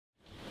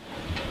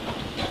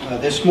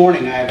This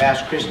morning I have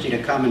asked Christy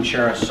to come and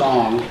share a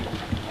song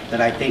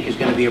that I think is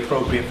going to be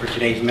appropriate for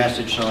today's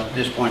message, so at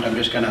this point I'm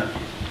just going to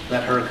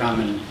let her come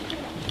and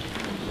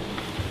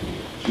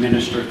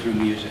minister through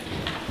music.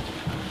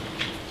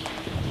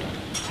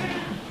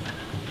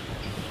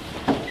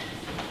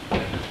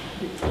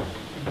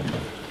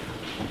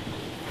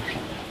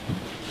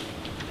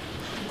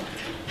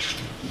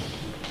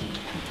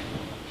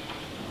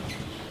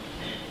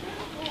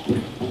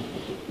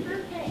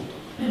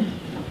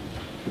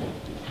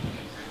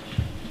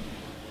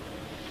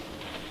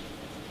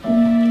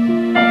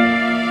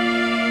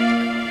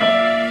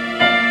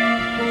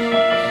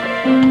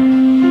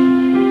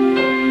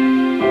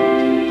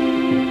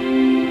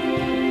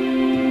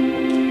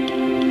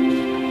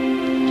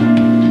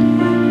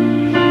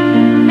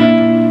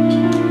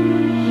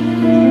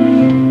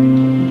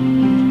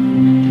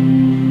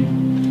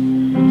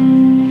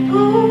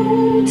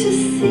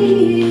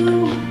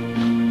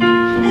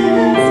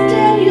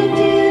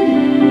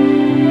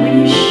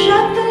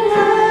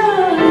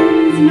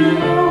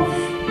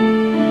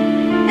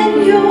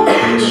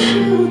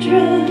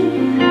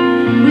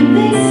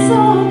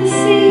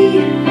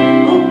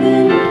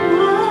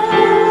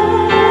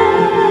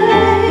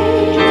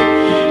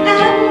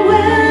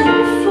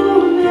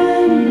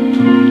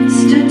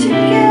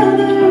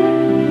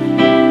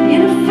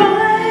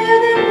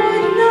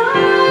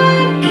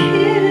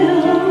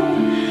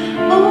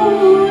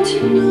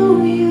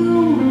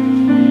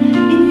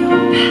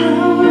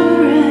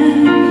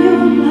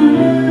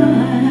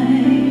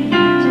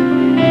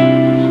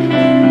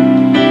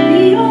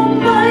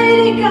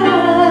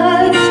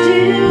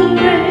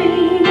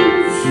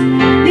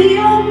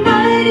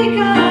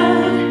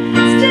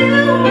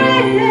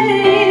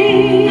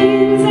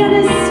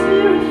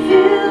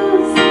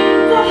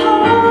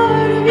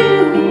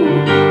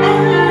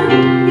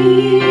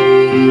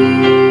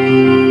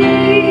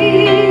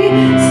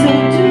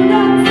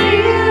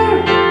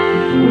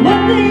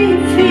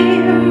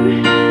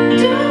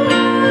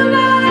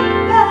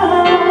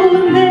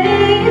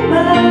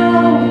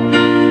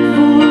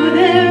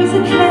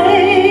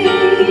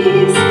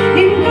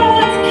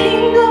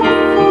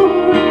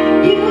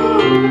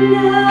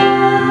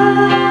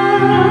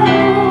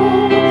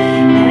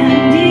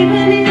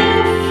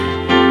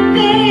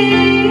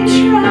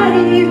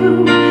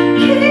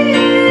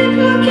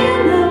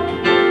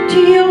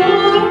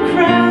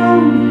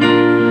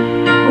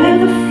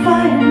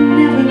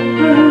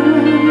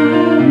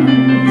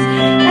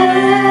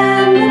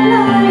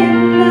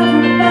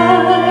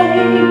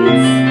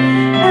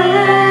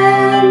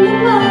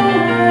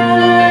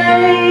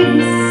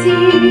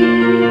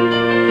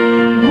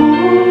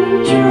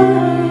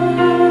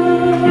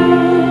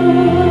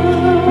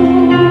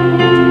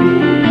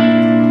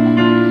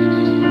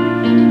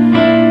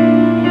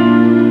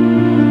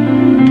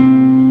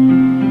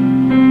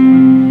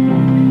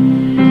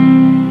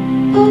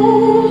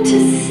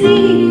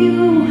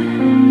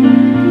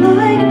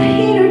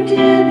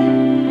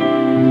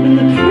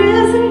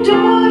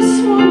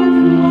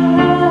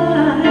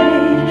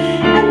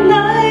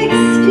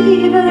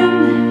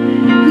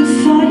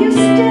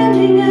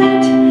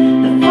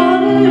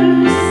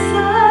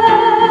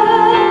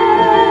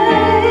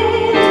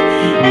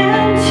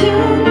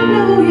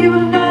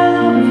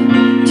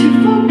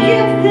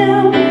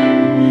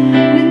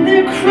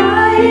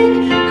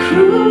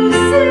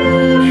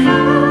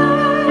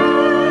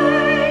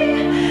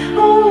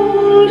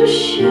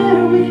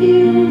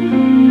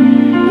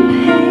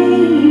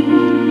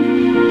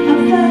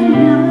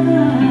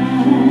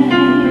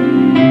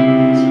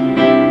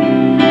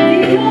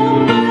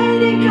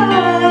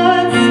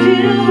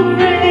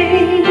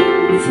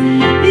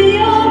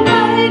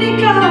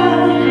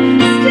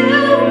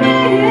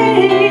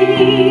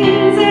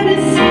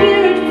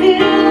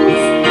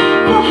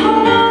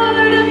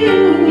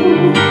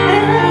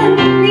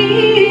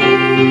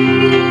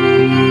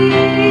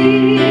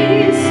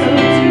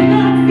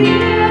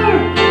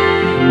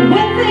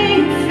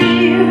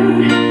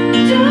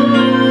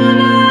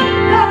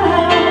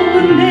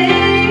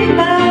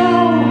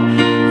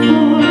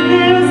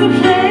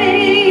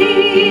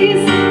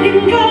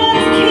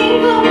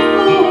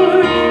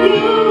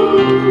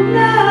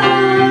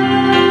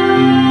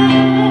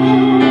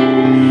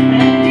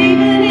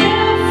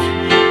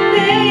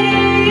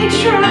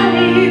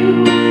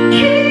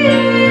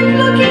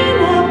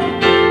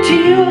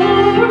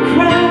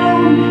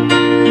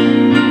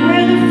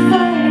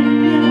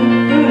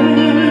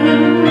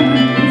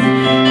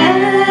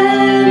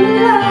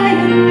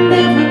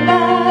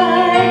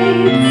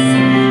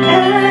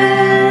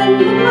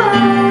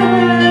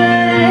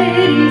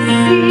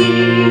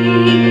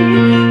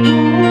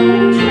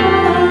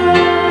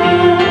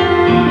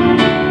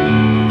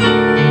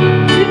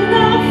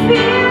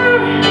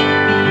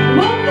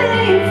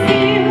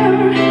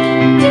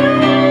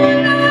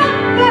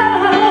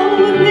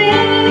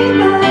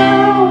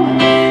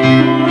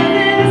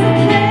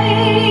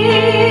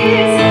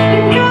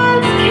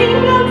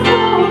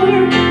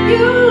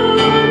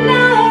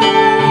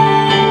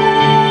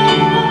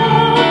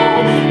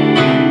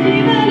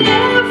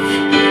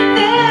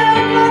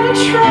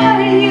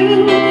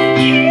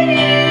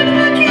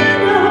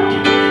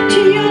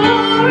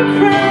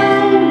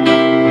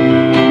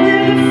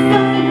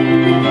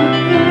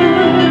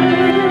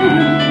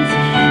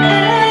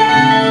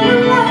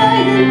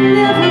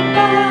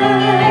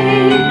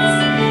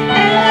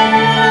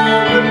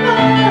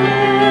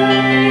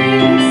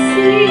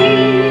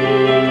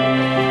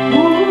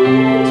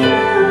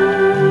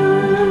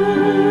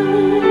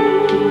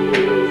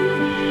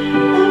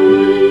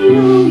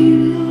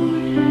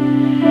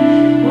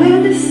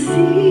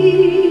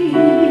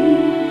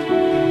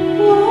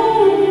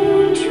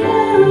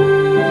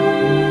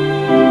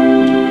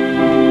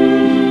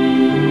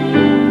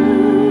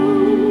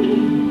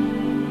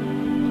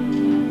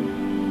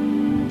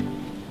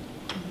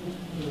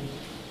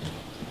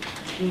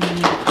 Being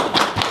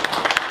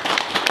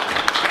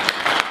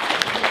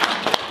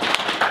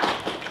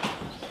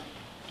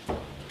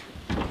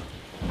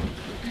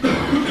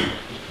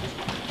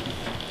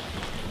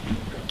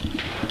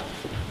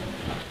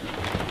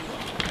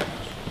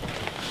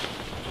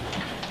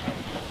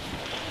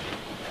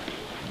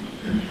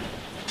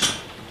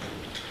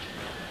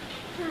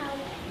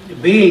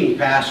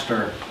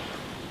pastor,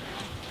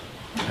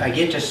 I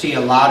get to see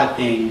a lot of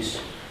things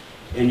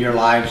in your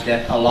lives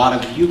that a lot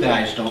of you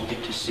guys don't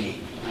get to see.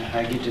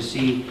 I get to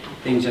see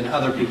things in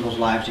other people's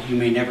lives that you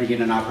may never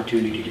get an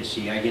opportunity to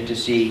see. I get to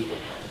see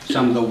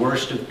some of the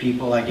worst of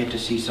people. I get to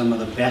see some of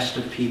the best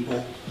of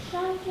people.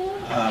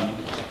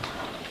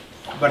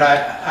 But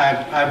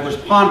I was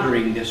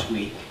pondering this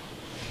week,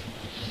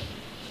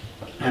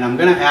 and I'm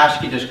going to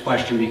ask you this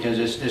question because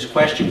this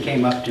question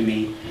came up to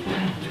me.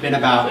 It's been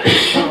about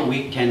a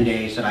week, 10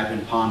 days that I've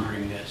been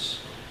pondering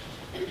this.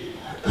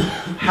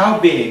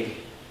 How big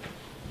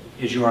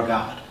is your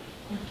God?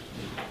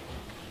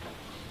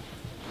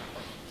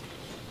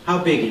 How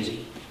big is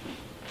He?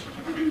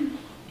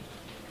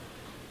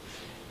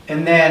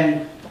 And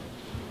then,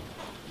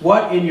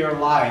 what in your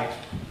life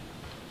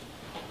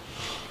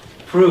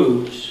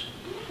proves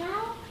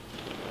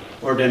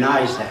or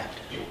denies that?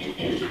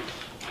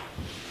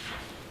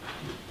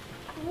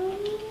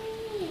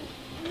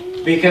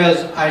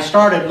 Because I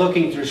started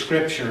looking through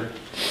Scripture,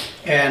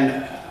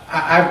 and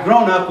I've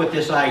grown up with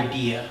this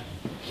idea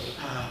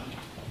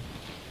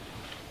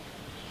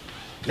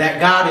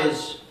that God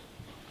is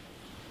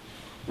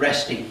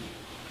resting.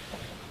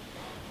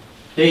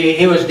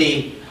 He was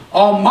the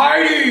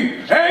almighty,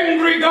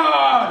 angry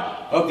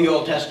God of the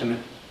Old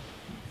Testament.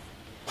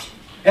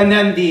 And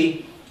then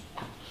the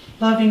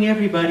loving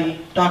everybody,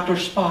 Dr.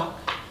 Spock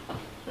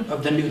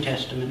of the New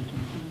Testament.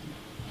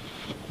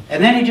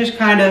 And then He just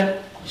kind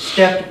of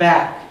stepped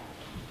back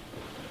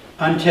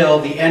until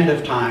the end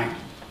of time,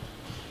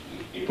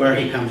 where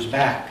He comes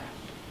back.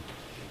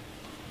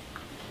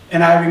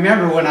 And I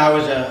remember when I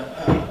was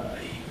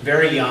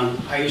very young,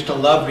 I used to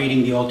love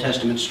reading the Old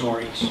Testament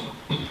stories,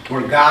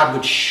 where God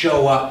would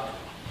show up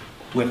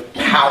with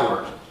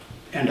power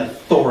and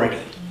authority.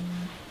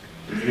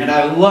 And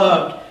I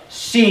loved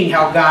seeing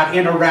how God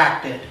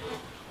interacted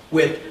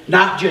with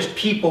not just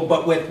people,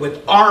 but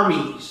with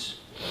armies,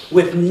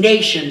 with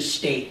nation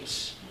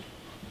states.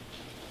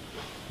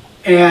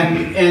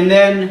 And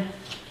then,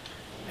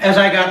 as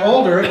I got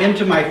older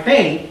into my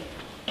faith,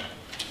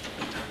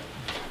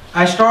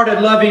 I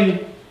started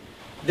loving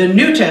the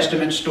New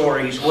Testament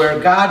stories where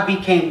God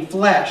became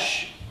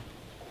flesh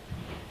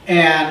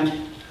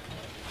and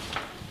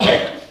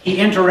He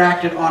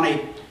interacted on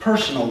a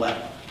personal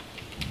level,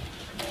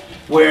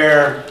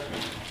 where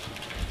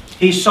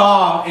He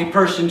saw a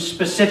person's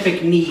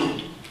specific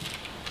need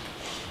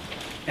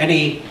and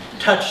He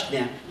touched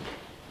them.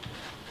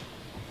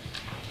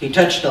 He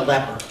touched the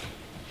leper.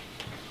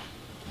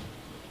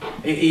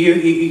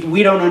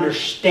 We don't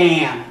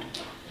understand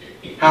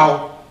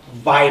how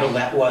vital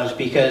that was,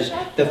 because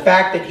the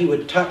fact that He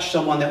would touch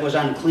someone that was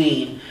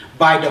unclean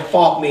by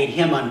default made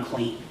him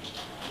unclean.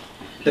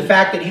 The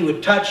fact that He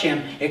would touch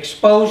him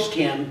exposed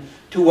him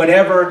to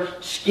whatever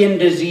skin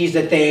disease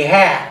that they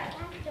had.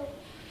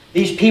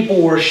 These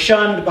people were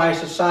shunned by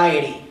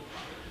society.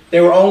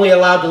 They were only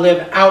allowed to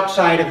live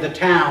outside of the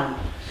town,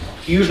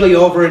 usually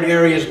over in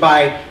areas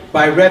by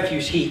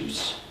refuse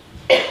heaps.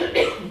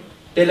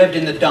 They lived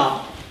in the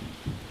dump.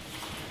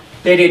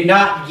 They did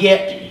not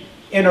get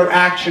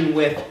interaction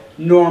with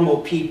normal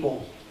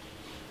people.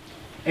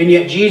 And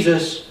yet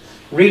Jesus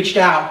reached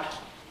out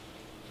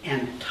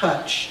and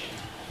touched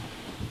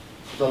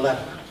the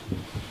leper.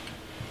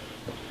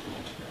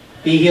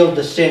 He healed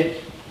the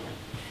sick.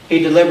 He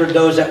delivered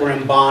those that were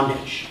in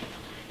bondage.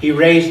 He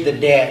raised the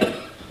dead.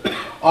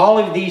 All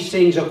of these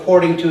things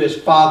according to His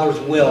Father's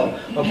will,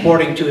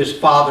 according to His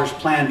Father's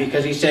plan,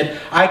 because He said,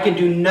 I can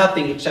do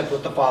nothing except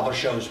what the Father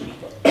shows me.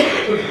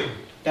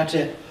 That's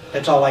it.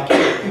 That's all I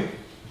can do.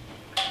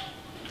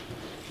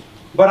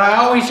 But I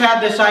always had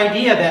this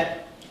idea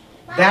that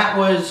that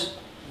was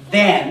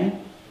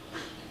then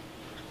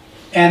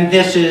and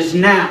this is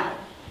now.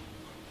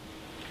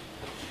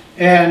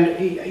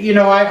 And, you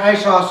know, I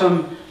saw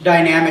some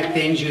dynamic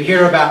things. You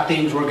hear about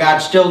things where God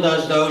still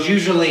does those,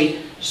 usually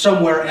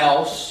somewhere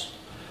else,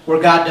 where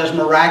God does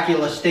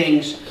miraculous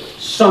things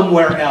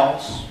somewhere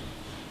else.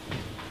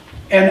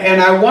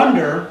 And I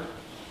wonder,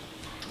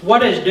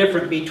 what is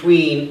different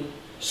between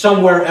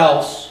somewhere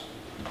else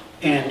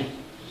and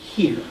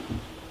here?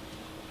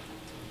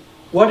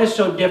 What is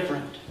so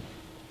different?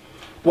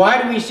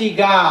 Why do we see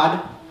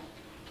God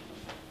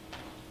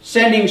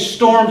sending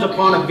storms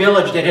upon a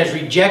village that has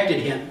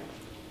rejected Him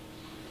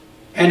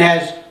and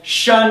has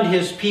shunned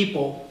His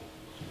people,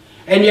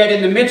 and yet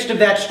in the midst of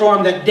that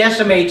storm that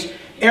decimates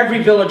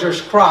every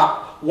villager's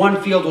crop,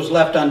 one field was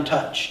left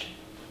untouched?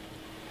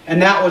 And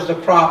that was the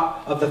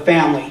crop of the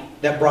family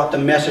that brought the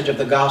message of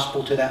the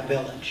gospel to that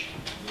village.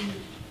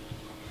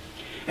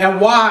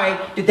 And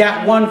why did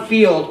that one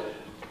field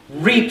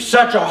reap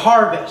such a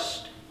harvest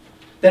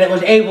that it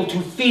was able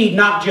to feed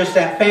not just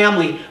that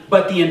family,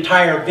 but the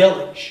entire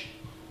village?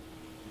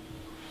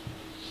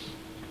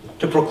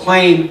 to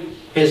proclaim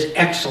His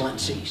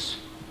excellencies,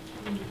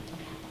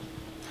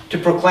 to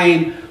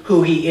proclaim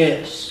who He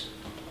is.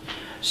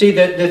 See,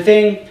 the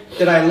thing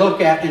that I look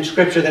at in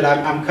Scripture that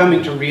I'm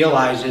coming to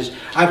realize is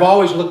I've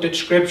always looked at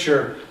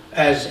Scripture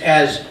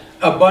as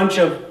a bunch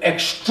of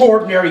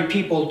extraordinary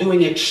people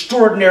doing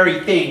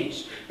extraordinary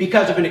things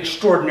because of an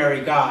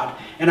extraordinary God.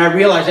 And I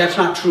realize that's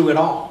not true at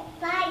all.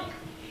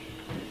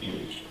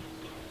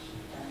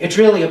 It's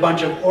really a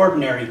bunch of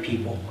ordinary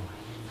people.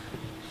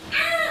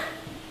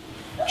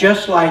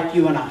 Just like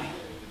you and I.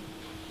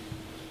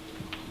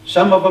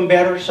 Some of them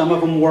better, some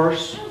of them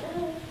worse.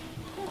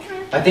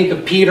 I think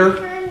of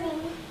Peter,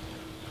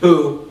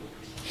 who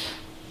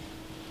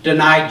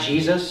denied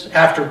Jesus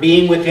after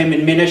being with Him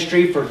in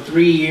ministry for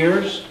 3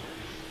 years.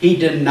 He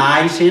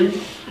denies Him.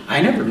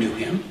 I never knew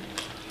him.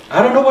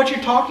 I don't know what you're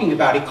talking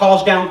about. He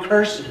calls down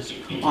curses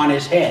on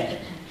his head.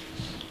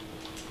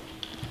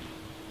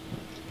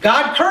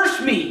 God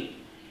curse me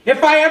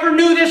if I ever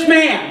knew this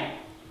man.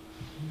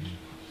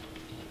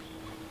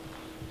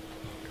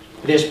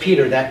 It is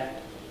Peter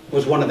that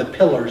was one of the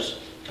pillars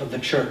of the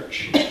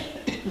church.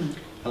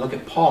 I look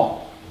at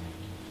Paul,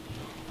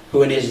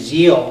 who in his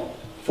zeal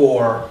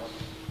for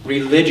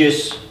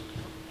religiosity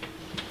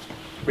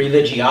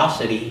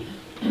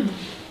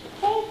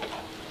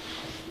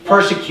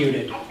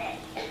persecuted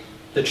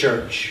the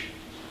church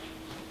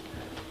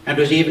and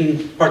was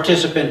even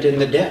participant in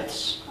the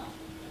deaths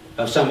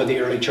of some of the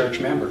early church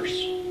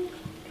members.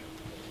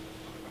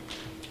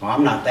 Well,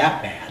 I'm not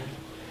that bad.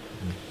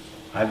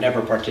 I've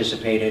never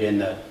participated in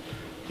the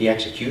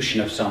execution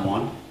of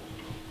someone.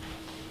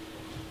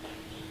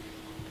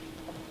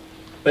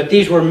 But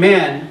these were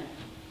men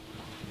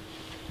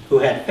who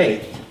had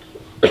faith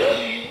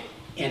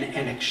in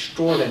an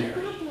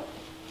extraordinary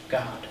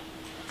God.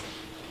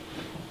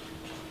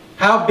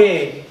 How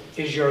big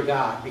is your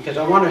God? Because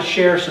I want to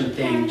share some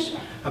things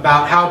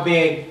about how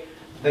big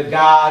the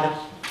God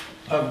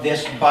of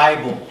this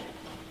Bible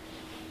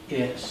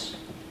is.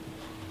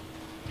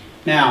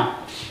 Now,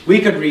 we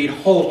could read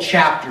whole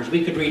chapters,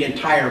 we could read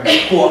entire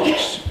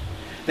books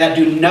that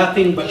do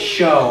nothing but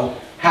show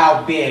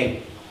how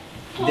big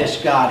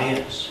this God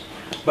is.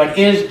 But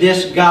is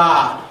this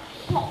God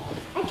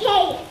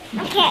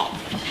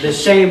the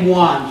same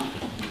one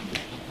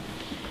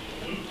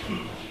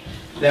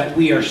that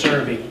we are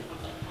serving?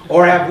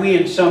 Or have we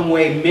in some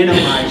way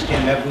minimized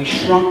Him? Have we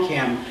shrunk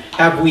Him?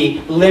 Have we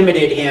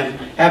limited Him?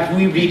 Have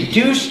we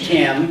reduced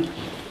Him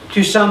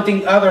to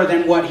something other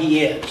than what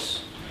He is?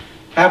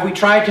 Have we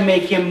tried to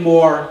make Him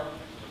more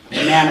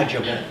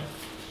manageable?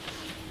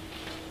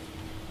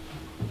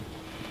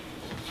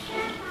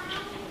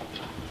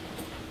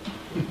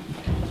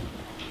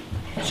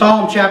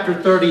 Psalm chapter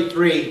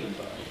 33,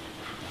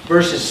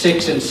 verses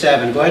 6 and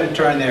 7. Go ahead and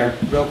turn there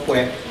real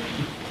quick.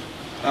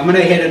 I'm going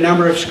to hit a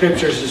number of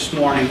scriptures this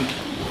morning.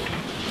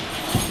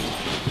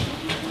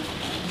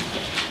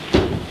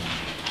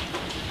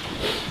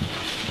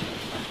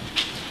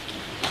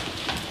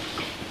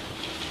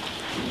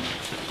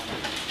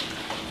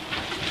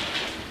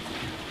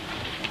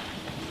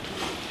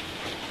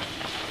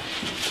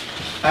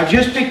 I've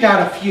just picked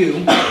out a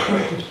few.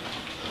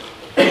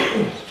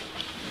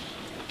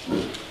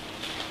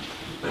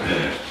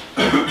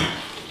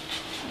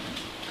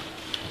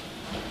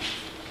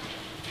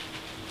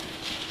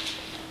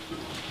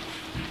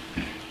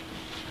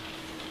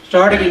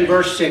 Starting in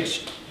verse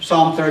 6,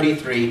 Psalm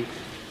 33.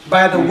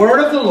 By the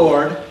word of the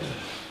Lord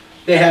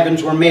the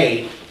heavens were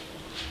made,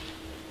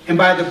 and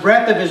by the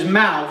breath of His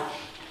mouth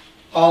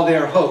all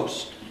their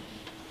host.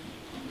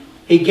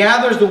 He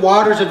gathers the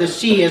waters of the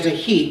sea as a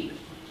heap,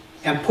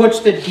 and puts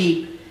the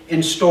deep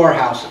in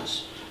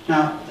storehouses.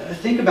 Now,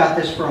 think about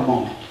this for a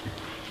moment.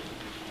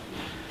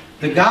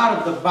 The God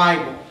of the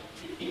Bible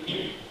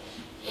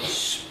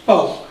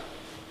spoke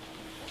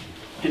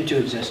into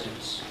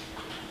existence.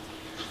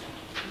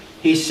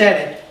 He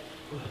said it,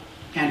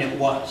 and it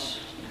was.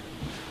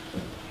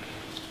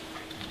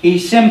 He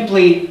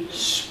simply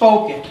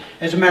spoke it.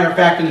 As a matter of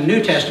fact, in the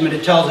New Testament,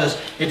 it tells us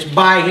it's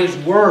by His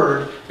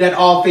word that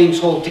all things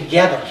hold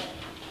together.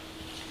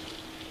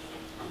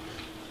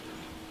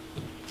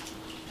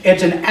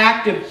 It's an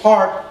active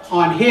part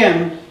on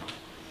Him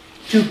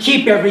to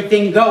keep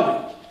everything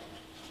going.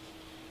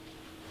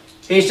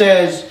 He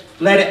says,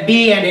 let it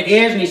be, and it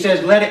is. And He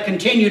says, let it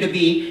continue to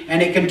be,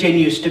 and it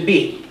continues to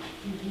be.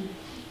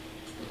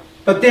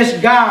 But this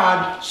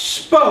God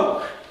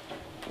spoke,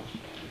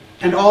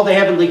 and all the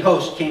heavenly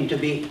host came to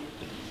be.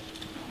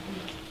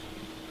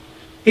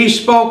 He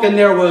spoke, and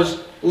there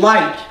was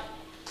light,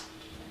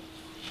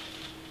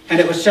 and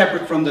it was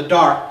separate from the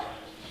dark.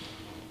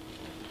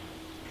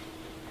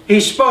 He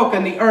spoke,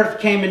 and the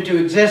earth came into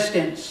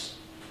existence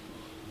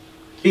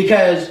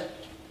because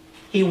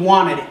He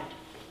wanted it.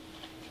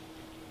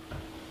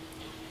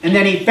 And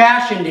then He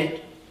fashioned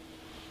it,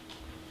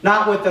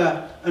 not with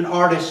an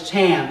artist's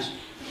hands,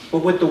 but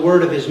with the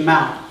word of His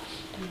mouth.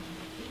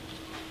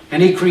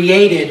 And He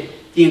created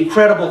the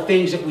incredible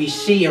things that we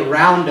see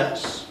around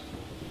us.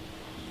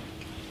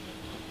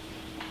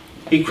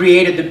 He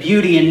created the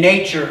beauty in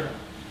nature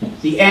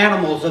the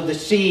animals of the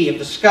sea, of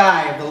the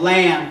sky, of the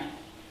land.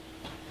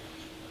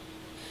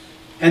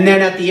 And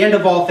then at the end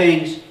of all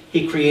things,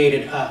 He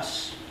created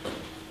us.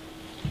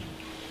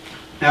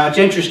 Now it's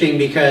interesting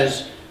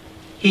because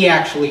He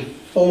actually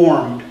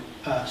formed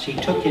us. He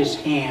took His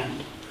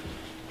hand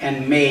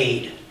and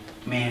made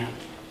man.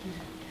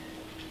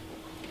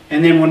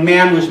 And then when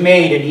man was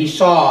made and He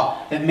saw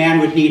that man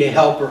would need a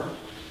helper,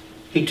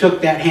 He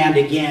took that hand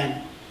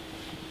again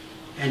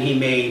and He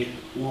made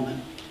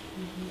woman.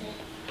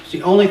 It's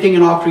the only thing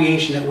in all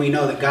creation that we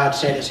know that God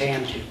set His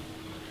hand to.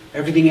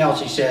 Everything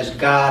else He says,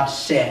 God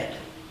said.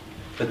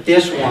 But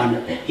this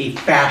one He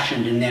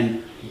fashioned and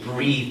then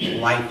breathed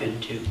life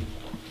into.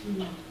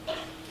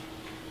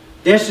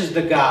 This is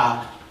the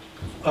God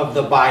of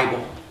the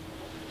Bible.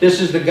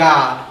 This is the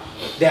God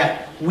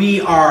that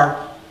we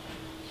are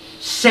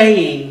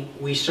saying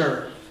we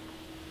serve.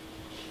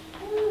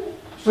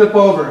 Flip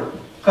over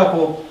a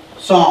couple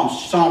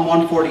Psalms. Psalm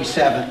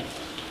 147.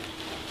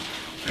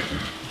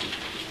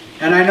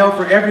 And I know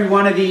for every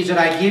one of these that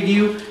I give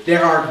you,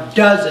 there are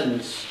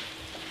dozens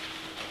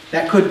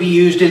that could be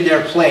used in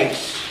their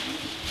place.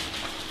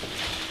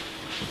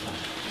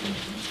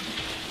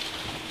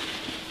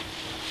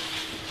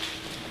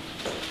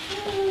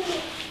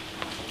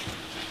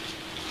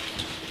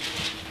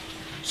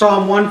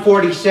 Psalm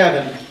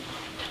 147.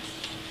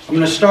 I'm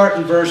going to start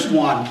in verse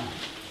 1.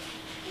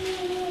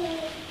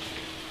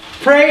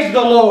 Praise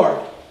the Lord.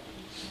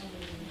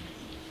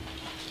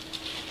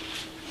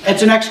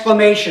 It's an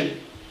exclamation.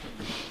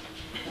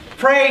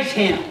 Praise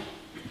Him.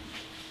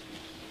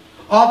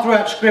 All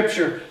throughout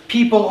Scripture,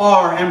 people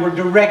are and were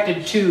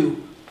directed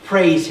to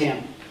praise Him.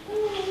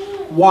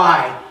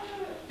 Why?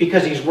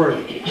 Because He's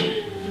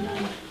worthy.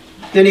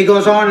 Then he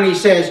goes on and he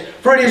says,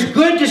 for it is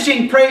good to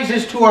sing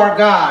praises to our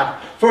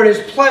God, for it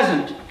is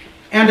pleasant,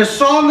 and a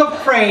song of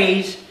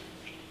praise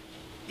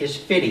is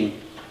fitting.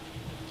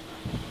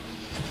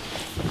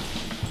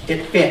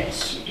 It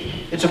fits.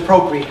 It's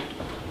appropriate.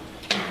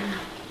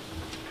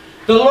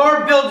 The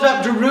Lord builds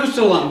up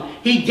Jerusalem.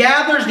 He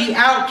gathers the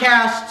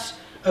outcasts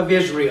of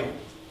Israel.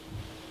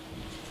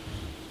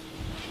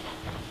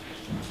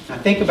 Now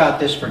think about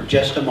this for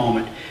just a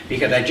moment,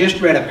 because I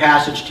just read a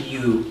passage to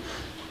you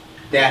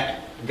that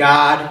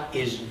God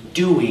is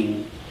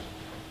doing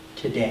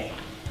today.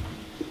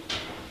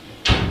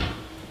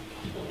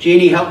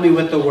 Jeannie, help me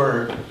with the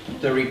word.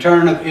 The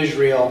return of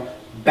Israel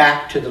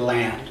back to the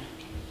land.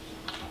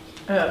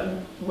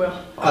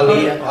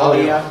 Aliyah.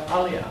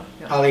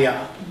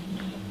 Aliyah.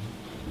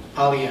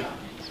 Aliyah.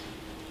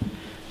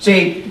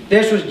 See,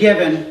 this was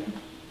given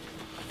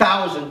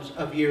thousands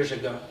of years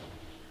ago.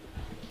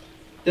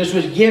 This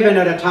was given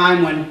at a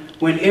time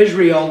when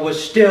Israel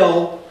was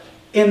still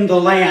in the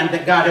land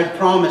that God had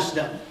promised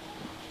them.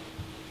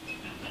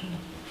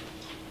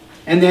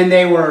 And then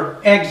they were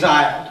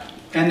exiled,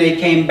 and they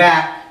came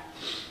back.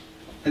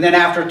 And then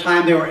after a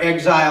time they were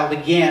exiled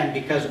again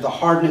because of the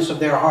hardness of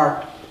their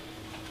heart.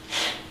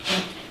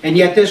 And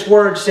yet this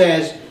word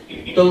says,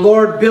 the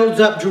Lord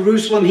builds up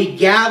Jerusalem. He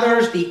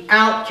gathers the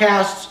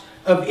outcasts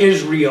of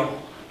Israel.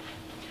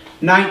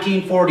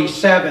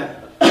 1947,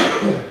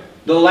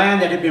 the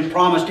land that had been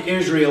promised to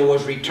Israel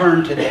was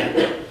returned to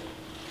them.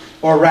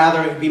 Or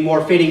rather, it would be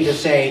more fitting to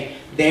say,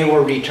 they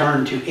were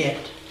returned to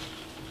it.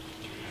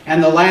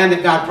 And the land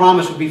that God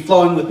promised would be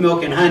flowing with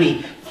milk and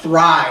honey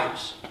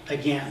thrives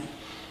again.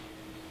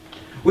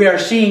 We are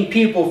seeing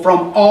people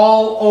from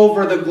all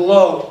over the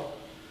globe,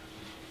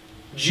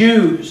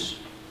 Jews,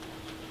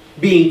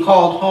 being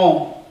called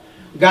home.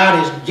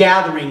 God is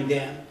gathering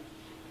them,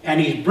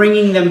 and He's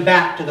bringing them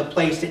back to the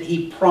place that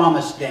He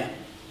promised them.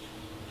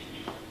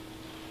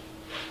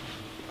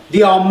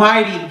 The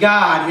Almighty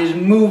God is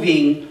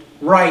moving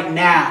right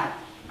now.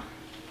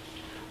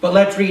 But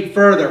let's read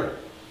further.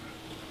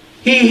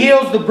 He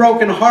heals the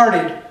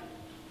brokenhearted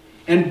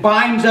and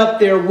binds up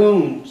their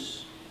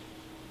wounds.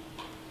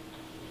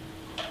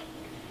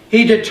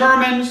 He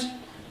determines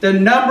the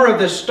number of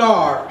the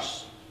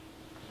stars.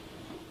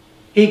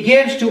 He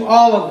gives to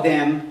all of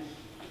them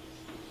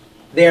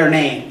their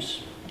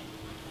names.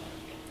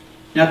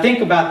 Now think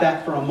about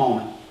that for a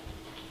moment.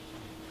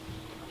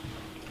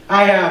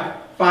 I have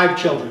 5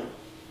 children.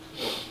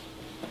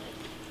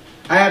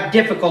 I have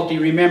difficulty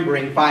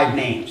remembering 5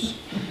 names,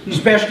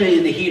 especially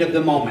in the heat of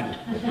the moment.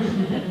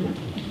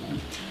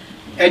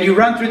 And you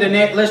run through the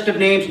list of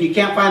names and you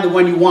can't find the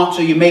one you want,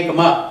 so you make them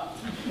up.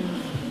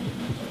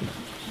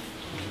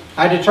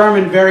 I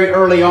determined very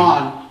early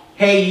on,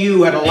 hey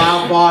you at a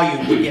loud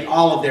volume would get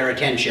all of their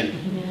attention.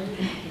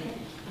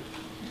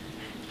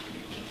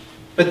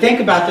 But think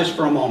about this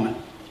for a moment.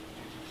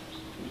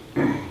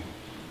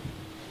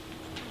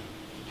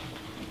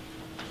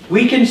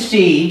 We can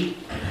see,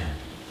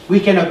 we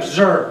can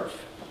observe,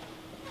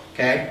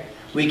 okay?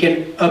 We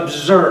can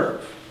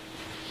observe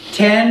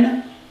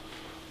 10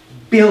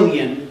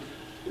 billion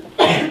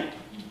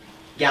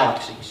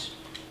galaxies.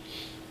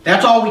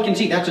 That's all we can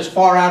see. That's as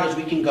far out as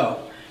we can go.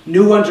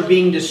 New ones are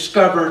being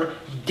discovered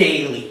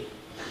daily.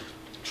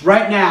 It's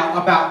right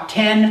now about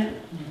 10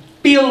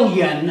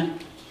 billion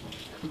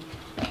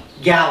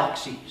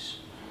galaxies.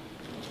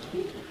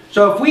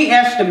 So if we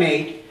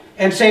estimate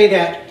and say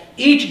that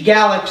each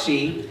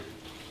galaxy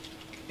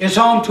is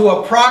home to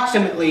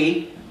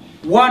approximately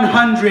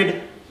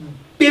 100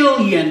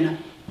 billion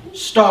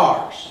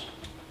stars.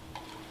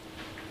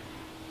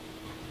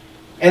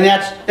 And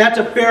that's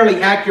a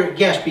fairly accurate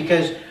guess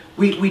because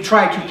we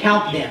try to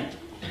count them.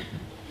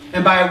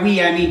 And by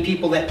we, I mean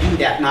people that do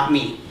that, not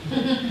me.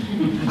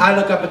 I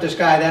look up at the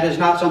sky. That is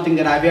not something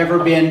that I've ever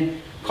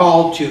been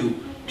called to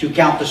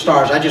count the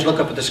stars. I just look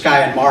up at the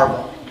sky and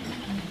marvel.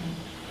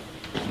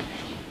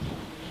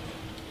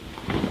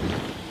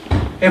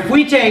 If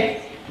we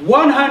take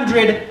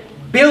 100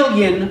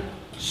 billion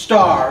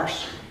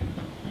stars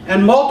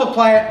and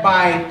multiply it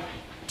by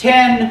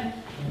 10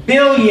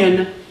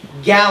 billion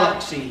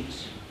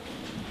galaxies.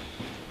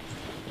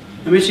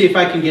 Let me see if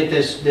I can get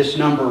this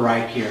number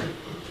right here.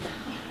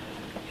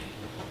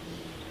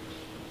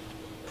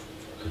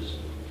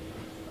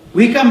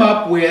 We come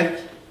up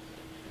with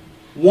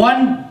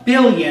 1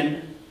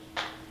 billion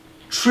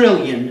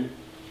trillion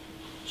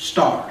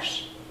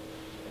stars.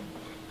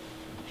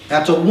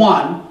 That's a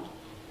 1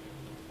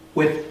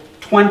 with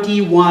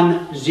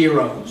 21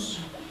 zeros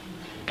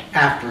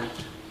after it.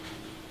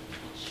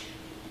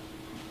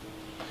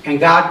 And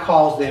God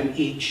calls them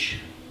each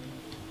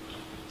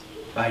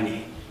by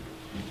name.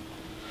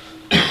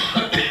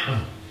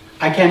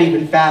 I can't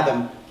even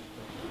fathom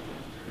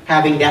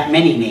having that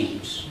many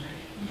names.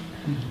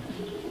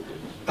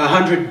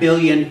 100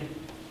 billion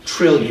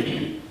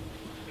trillion.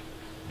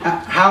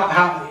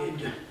 How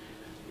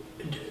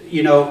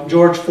you know,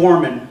 George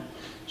Foreman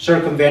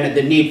circumvented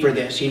the need for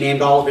this. He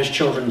named all of his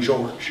children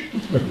George.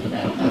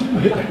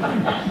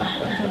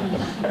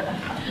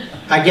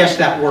 I guess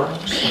that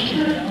works.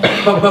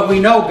 But we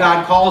know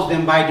God calls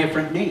them by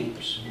different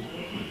names.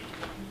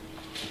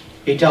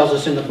 He tells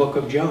us in the book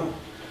of Job.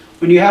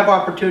 When you have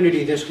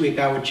opportunity this week,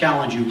 I would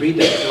challenge you, read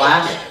the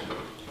last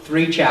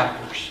 3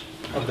 chapters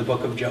of the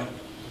book of Job.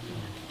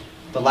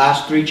 The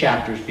last 3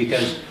 chapters,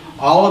 because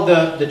all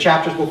of the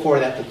chapters before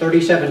that, the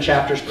 37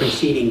 chapters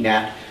preceding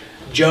that,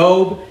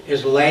 Job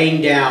is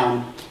laying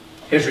down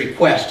his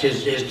request,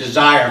 his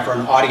desire for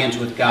an audience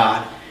with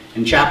God.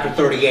 In chapter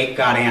 38,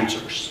 God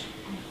answers.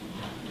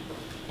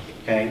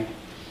 Okay?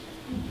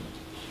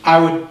 I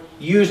would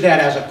use that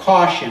as a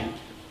caution.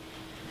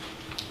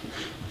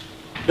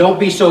 Don't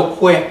be so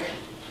quick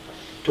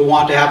to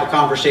want to have a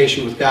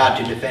conversation with God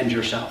to defend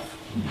yourself.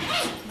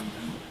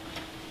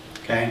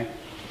 Okay?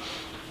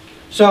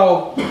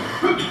 So,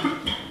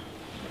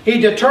 he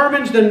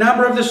determines the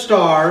number of the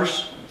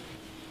stars.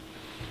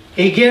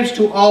 He gives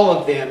to all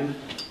of them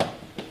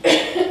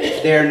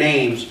their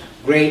names.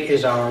 Great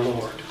is our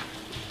Lord.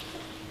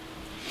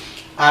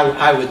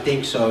 I would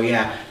think so,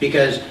 yeah.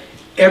 Because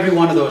every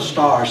one of those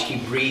stars he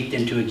breathed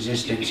into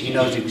existence. He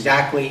knows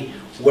exactly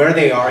where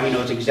they are. He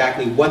knows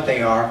exactly what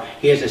they are.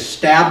 He has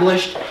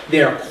established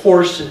their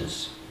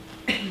courses.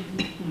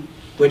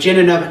 Which in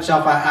and of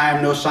itself, I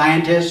am no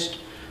scientist.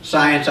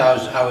 Science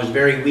I was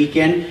very weak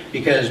in,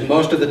 because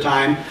most of the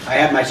time I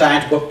had my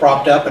science book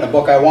propped up and a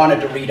book I wanted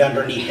to read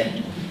underneath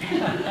it.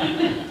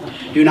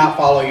 Do not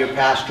follow your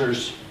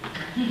pastor's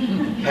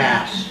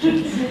past.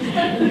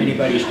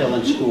 Anybody still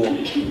in school?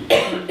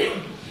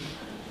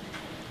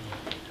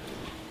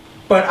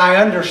 But I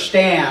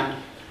understand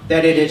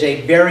that it is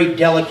a very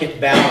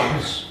delicate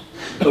balance,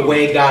 the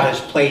way God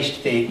has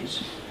placed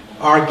things.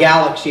 Our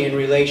galaxy in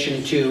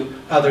relation to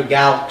other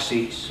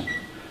galaxies.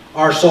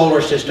 Our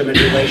solar system in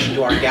relation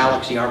to our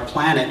galaxy. Our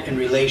planet in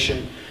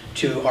relation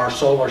to our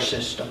solar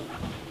system.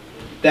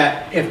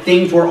 That if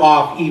things were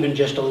off even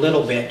just a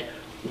little bit,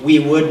 we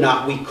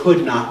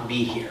could not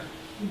be here.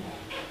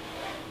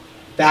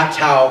 That's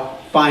how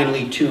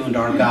finely tuned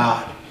our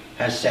God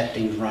has set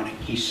things running.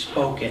 He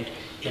spoke it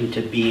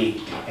into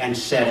being and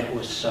said it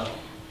was so.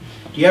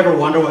 Do you ever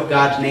wonder what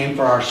God's name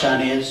for our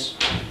sun is?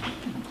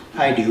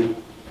 I do.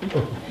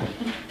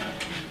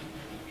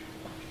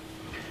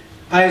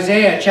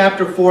 Isaiah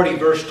chapter 40,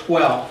 verse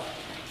 12.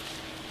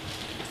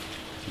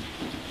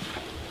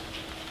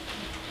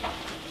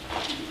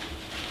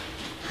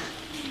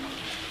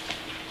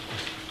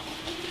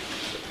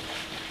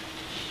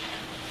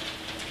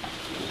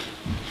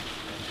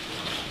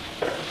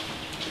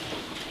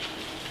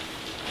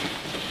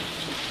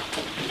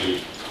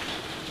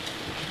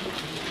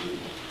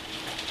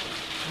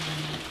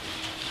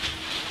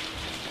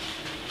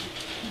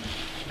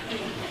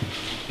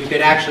 You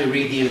could actually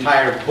read the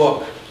entire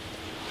book,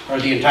 or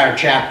the entire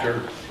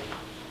chapter.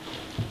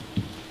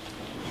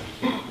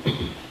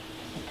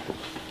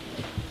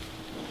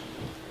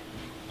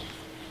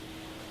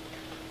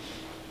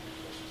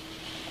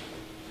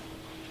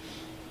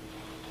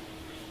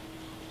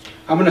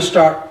 I'm going to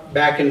start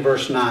back in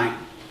verse 9.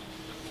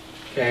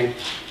 Okay?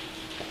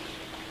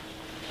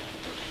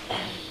 It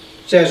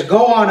says,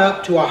 "Go on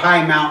up to a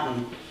high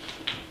mountain,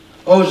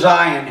 O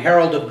Zion,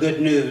 herald of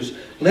good news.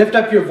 Lift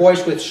up your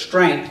voice with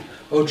strength,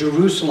 O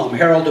Jerusalem,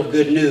 herald of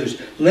good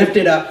news. Lift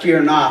it up, fear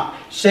not.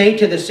 Say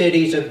to the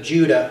cities of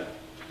Judah,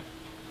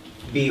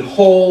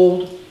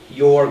 behold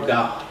your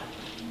God."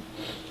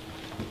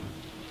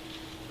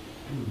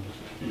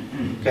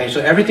 Okay,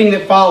 so everything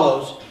that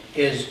follows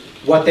is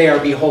what they are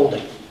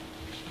beholding.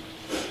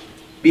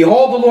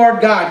 Behold, the Lord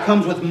God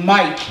comes with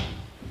might,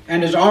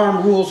 and his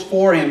arm rules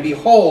for him.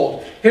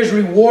 Behold, his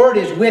reward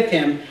is with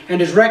him, and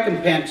his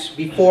recompense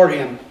before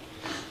him.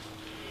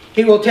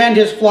 He will tend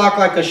his flock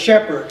like a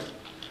shepherd.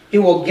 He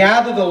will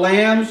gather the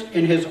lambs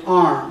in his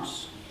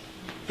arms.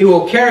 He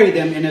will carry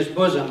them in his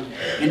bosom,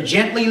 and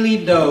gently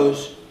lead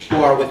those who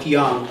are with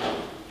young.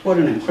 What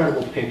an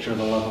incredible picture of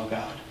the love of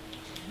God.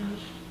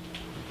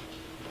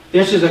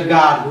 This is a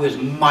God who is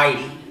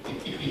mighty,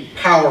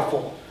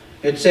 powerful.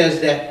 It says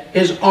that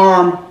his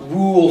arm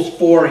rules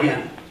for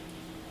him.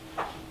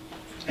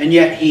 And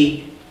yet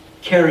he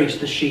carries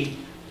the sheep.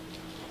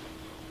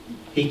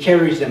 He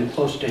carries them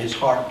close to his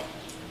heart,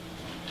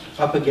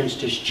 up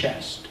against his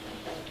chest.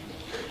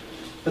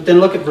 But then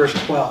look at verse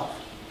 12.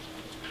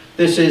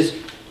 This is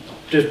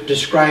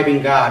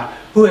describing God,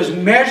 who has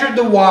measured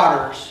the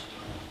waters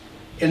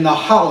in the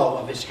hollow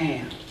of his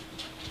hand.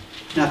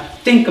 Now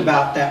think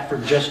about that for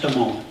just a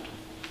moment.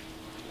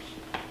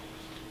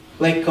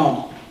 Lake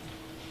Como.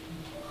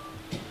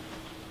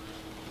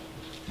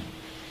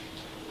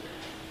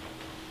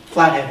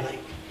 Flathead Lake.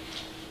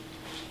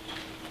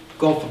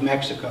 Gulf of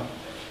Mexico.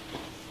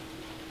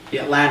 The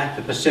Atlantic,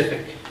 the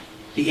Pacific,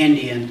 the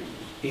Indian,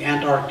 the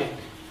Antarctic.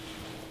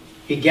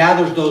 He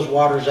gathers those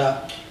waters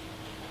up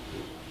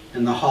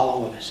in the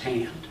hollow of his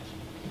hand.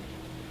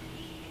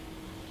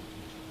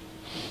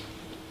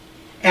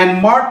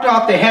 And marked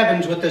off the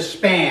heavens with a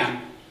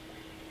span,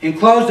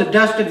 enclosed the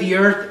dust of the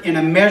earth in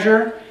a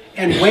measure,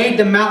 and weighed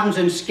the mountains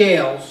in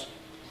scales,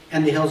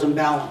 and the hills in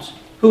balance.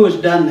 Who has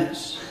done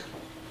this?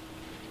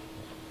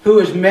 Who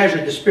has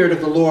measured the Spirit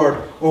of the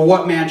Lord, or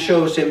what man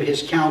shows him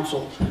his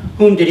counsel?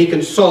 Whom did he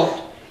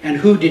consult, and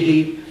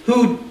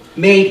who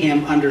made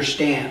him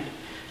understand?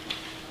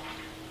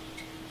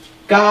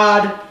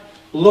 God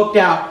looked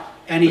out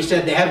and he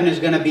said the heaven is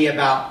going to be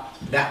about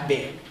that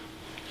big.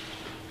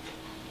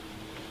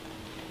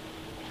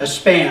 A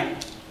span,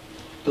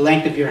 the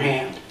length of your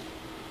hand.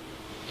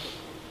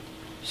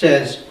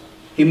 Says,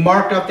 he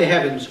marked up the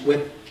heavens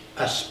with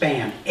a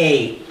span.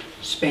 A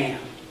span.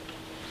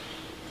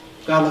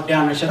 God looked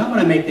down and said, I'm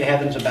going to make the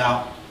heavens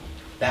about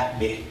that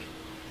big.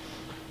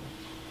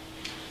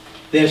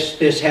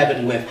 This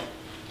heaven with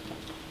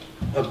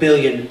a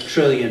billion,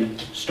 trillion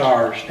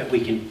stars that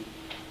we can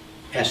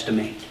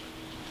estimate.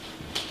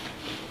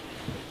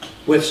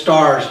 With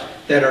stars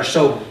that are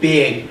so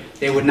big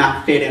they would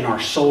not fit in our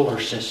solar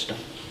system.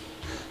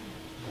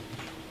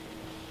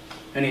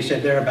 And he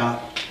said, they're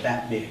about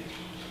that big.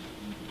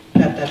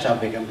 That's how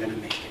big I'm going to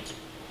make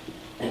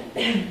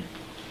it.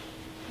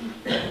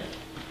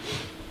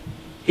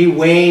 He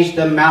weighs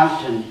the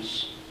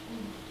mountains.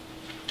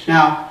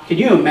 Now, can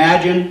you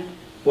imagine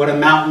what a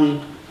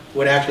mountain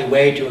would actually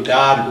weigh to a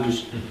God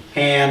whose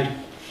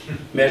hand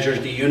measures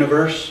the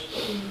universe?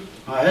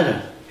 Oh, that's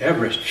an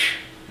Everest.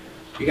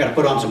 You got to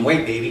put on some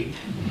weight, baby.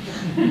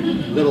 A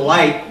little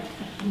light.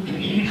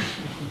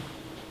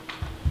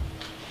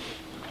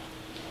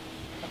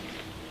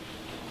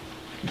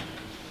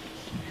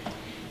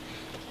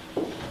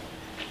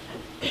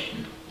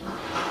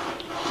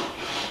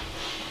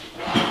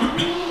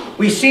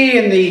 We see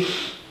in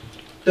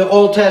the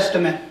Old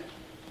Testament,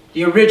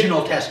 the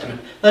original Testament.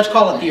 Let's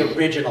call it the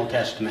original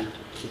Testament.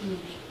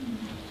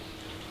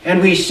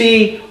 And we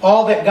see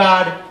all that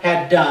God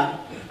had done.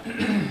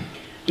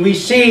 We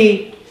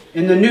see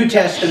in the New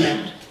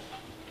Testament,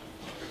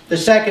 the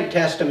Second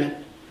Testament,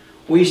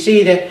 we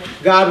see that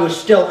God was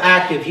still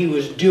active. He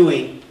was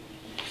doing.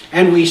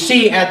 And we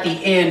see at the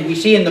end, we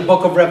see in the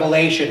book of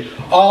Revelation,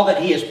 all that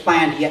he has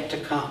planned yet to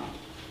come.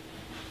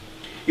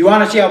 You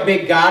want to see how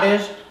big God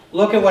is?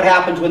 Look at what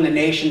happens when the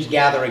nations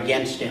gather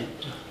against him.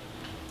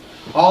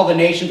 All the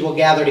nations will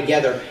gather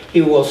together.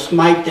 He will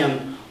smite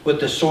them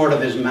with the sword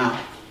of his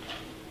mouth.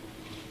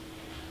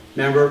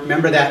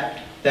 Remember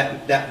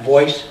that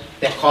voice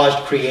that caused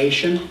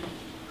creation?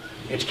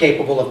 It's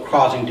capable of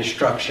causing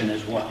destruction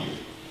as well.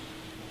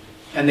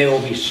 And they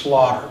will be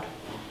slaughtered.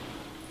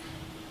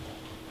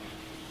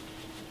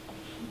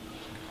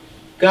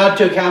 God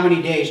took how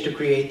many days to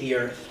create the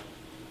earth?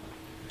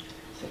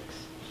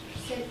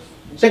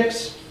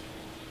 6.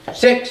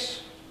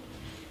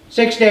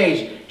 6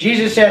 days.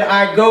 Jesus said,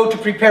 I go to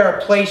prepare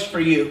a place for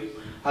you.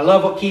 I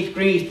love what Keith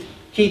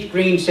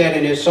Green said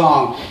in his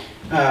song.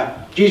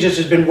 Jesus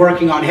has been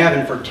working on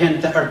heaven for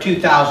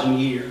 2,000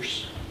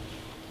 years.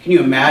 Can you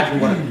imagine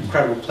what an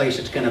incredible place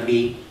it's going to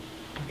be?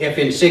 If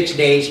in 6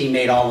 days he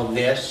made all of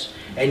this,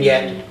 and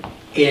yet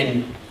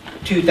in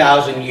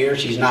 2,000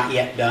 years he's not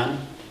yet done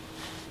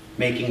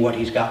making what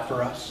he's got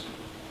for us,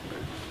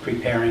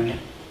 preparing it.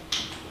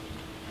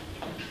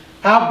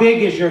 How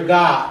big is your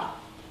God?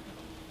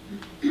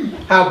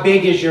 How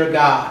big is your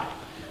God?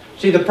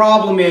 See, the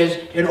problem is,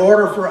 in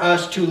order for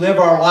us to live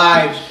our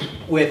lives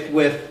with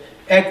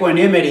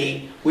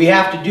equanimity, we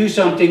have to do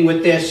something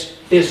with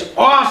this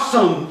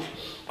awesome,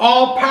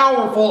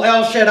 all-powerful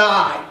El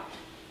Shaddai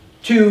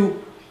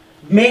to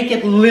make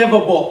it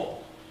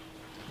livable.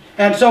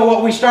 And so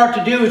what we start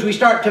to do is we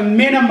start to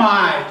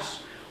minimize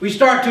We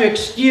start to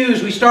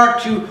excuse, we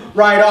start to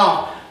write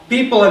off.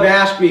 People have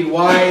asked me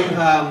why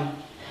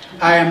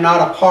I am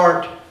not a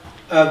part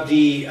of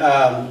the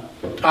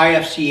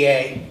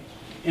IFCA,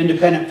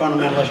 Independent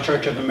Fundamentalist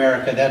Church of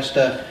America. That's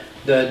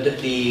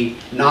the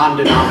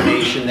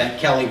non-denomination that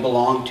Kelly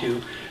belonged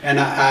to. And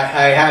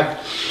I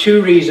have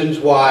two reasons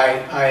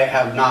why I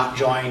have not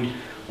joined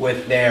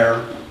with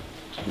their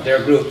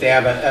group. They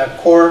have a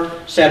core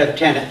set of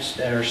tenets.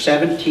 There are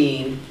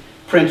 17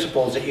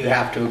 principles that you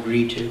have to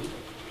agree to.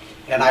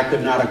 And I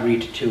could not agree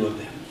to 2 of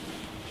them.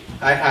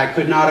 I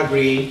could not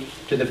agree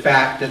to the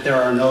fact that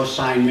there are no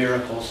sign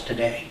miracles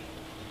today.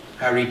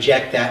 I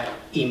reject that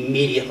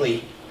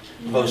immediately,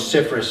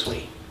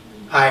 vociferously.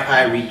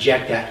 I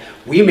reject that.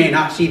 We may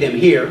not see them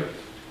here,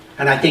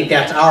 and I think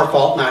that's our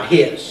fault, not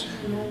his.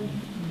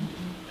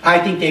 I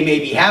think they may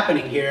be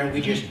happening here, and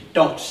we just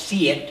don't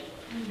see it.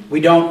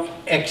 We don't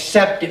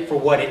accept it for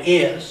what it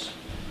is.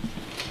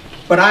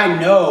 But I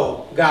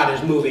know God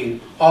is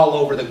moving all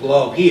over the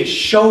globe. He is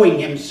showing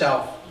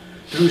himself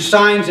through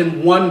signs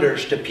and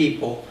wonders to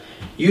people.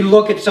 You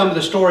look at some of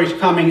the stories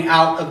coming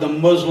out of the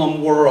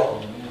Muslim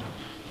world,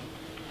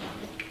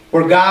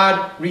 where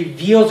God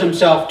reveals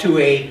himself to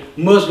a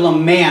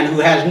Muslim man who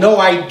has no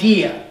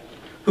idea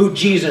who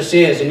Jesus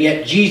is, and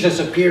yet Jesus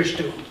appears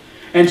to him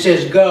and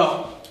says,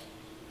 go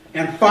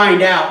and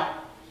find out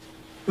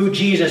who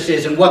Jesus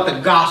is and what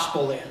the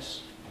gospel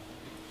is.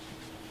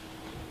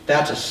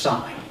 That's a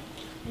sign.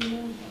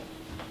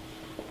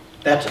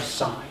 That's a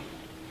sign.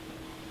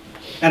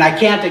 And I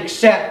can't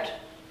accept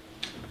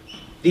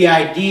the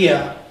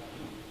idea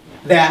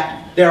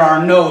that there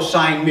are no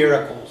sign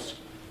miracles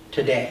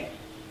today.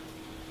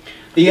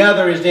 The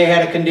other is they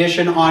had a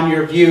condition on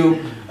your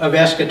view of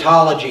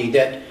eschatology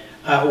that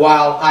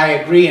while I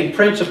agree in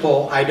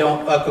principle, I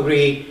don't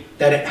agree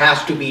that it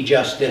has to be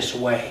just this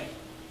way.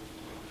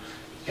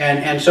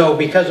 And so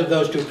because of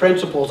those 2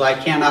 principles, I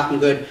cannot in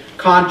good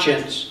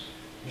conscience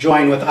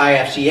join with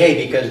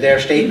IFCA because their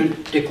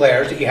statement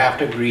declares that you have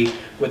to agree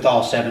with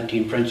all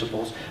 17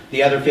 principles.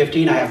 The other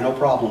 15 I have no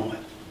problem with.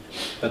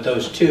 But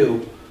those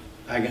 2,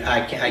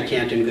 I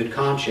can't in good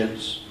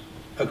conscience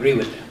agree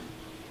with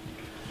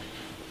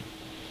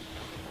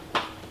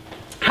them.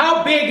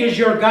 How big is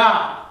your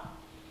God?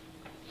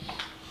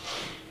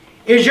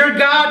 Is your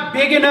God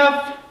big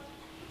enough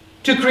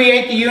to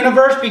create the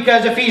universe?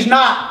 Because if he's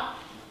not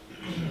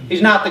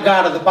the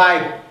God of the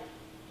Bible.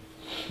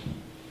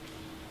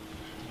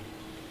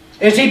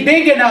 Is he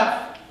big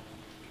enough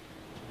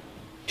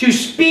to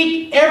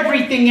speak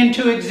everything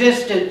into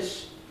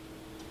existence?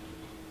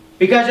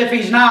 Because if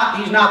he's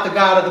not the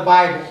God of the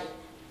Bible.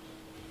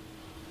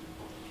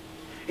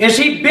 Is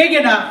he big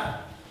enough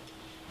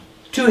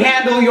to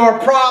handle your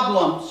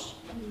problems?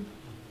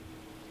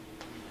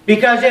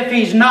 Because if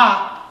he's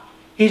not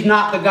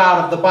the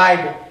God of the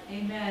Bible.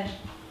 Amen.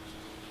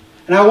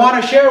 And I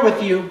want to share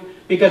with you,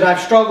 because I've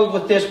struggled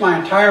with this my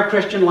entire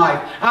Christian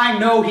life. I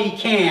know he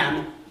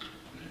can.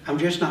 I'm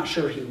just not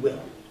sure he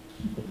will.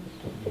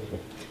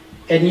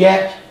 And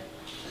yet,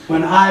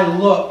 when I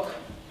look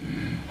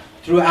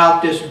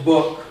throughout this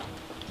book,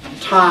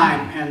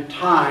 time and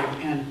time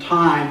and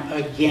time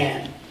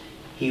again,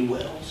 he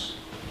wills.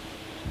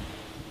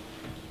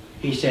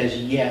 He says,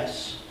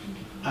 yes,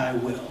 I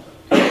will.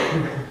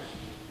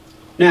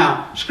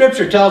 Now,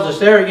 Scripture tells us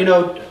there,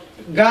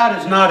 God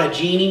is not a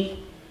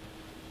genie.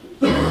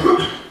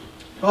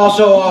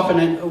 Also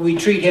often we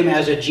treat him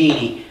as a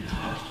genie.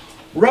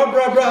 Rub,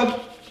 rub,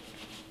 rub.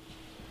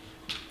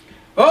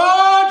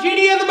 Oh,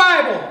 genie of the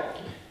Bible.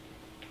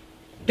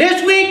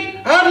 This week,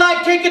 I'd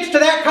like tickets to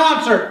that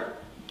concert.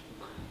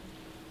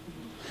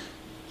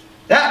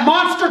 That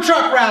monster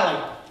truck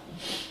rally.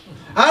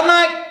 I'd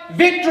like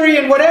victory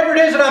in whatever it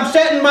is that I'm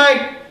setting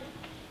my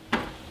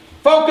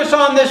focus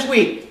on this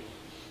week.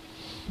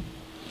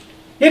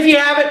 If you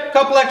have it, a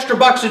couple extra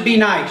bucks would be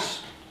nice.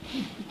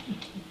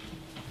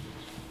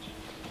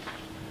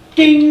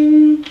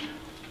 Ding!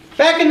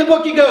 Back in the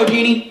book you go,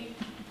 genie.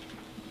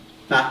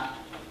 Not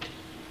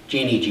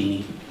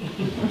genie.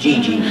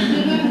 Gigi.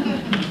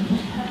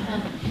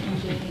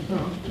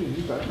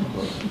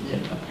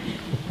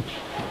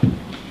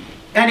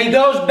 And he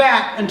goes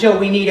back until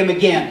we need him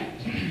again.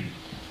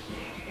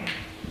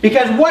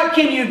 Because what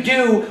can you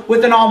do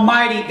with an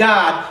almighty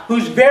God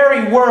whose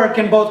very word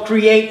can both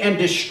create and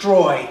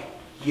destroy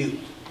you?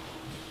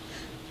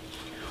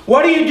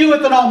 What do you do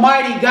with an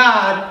almighty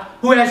God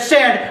who has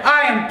said,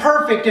 I am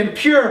perfect and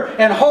pure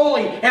and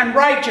holy and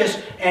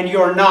righteous, and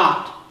you're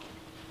not?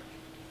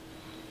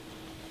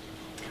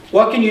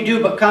 What can you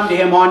do but come to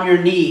him on your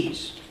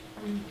knees?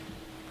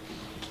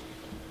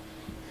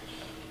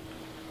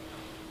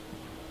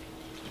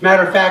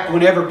 Matter of fact,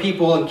 whenever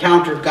people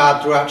encountered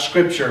God throughout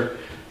Scripture,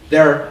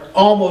 their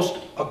almost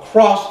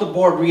across the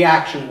board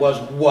reaction was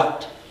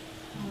what?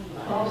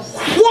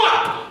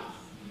 What?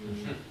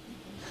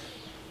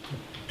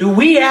 Do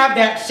we have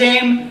that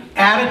same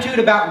attitude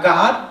about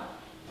God?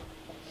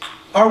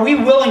 Are we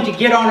willing to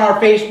get on our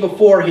face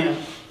before him?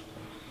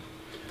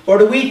 Or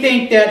do we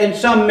think that in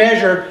some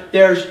measure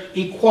there's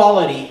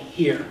equality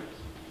here?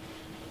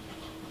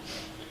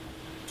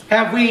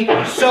 Have we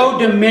so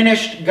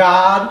diminished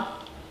God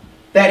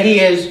that He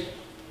is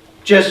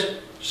just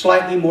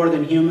slightly more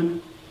than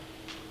human?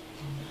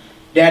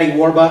 Daddy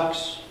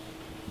Warbucks?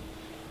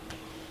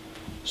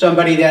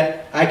 Somebody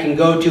that I can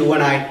go to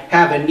when I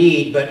have a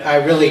need, but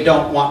I really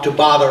don't want to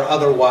bother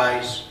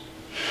otherwise?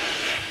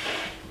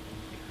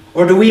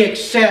 Or do we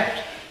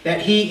accept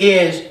that He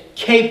is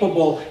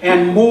capable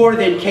and more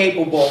than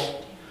capable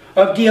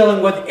of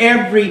dealing with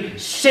every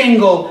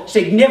single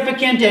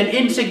significant and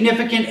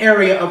insignificant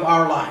area of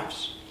our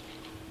lives?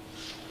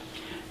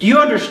 Do you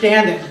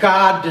understand that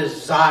God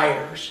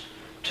desires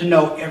to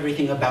know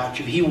everything about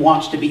you? He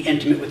wants to be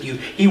intimate with you.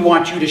 He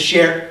wants you to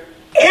share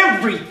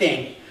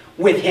everything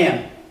with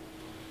Him.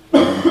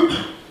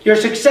 Your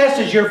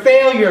successes, your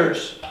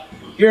failures,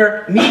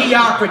 your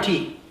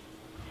mediocrity.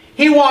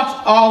 He wants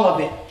all of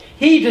it.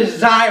 He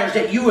desires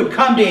that you would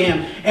come to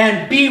Him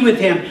and be with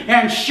Him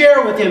and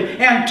share with Him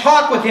and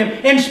talk with Him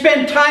and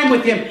spend time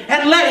with Him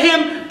and let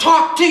Him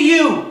talk to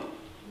you.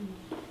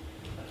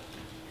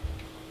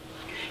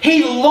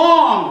 He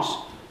longs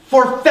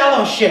for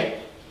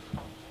fellowship.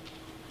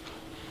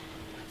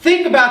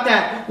 Think about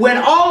that. When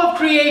all of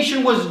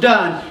creation was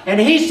done and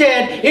He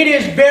said, "It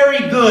is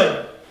very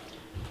good,"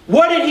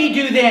 what did He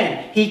do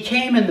then? He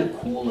came in the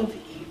cool of the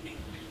evening.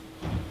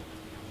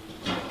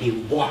 He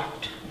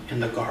walked in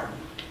the garden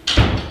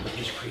with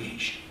His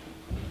creation.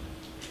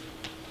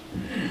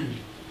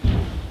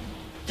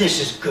 This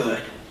is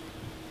good.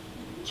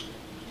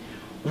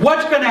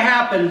 What's going to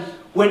happen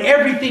when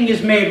everything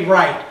is made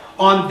right?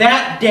 On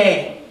that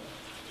day,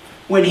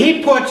 when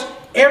He puts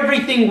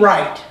everything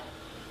right,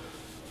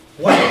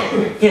 what?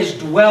 His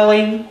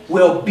dwelling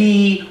will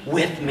be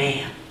with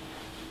man.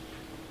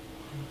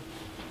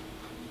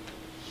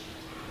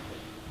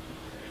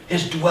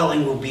 His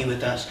dwelling will be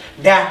with us.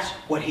 That's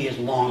what He is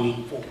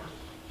longing for.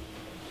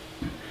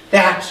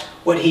 That's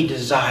what He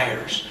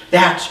desires.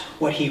 That's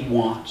what He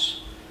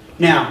wants.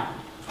 Now,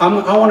 I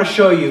want to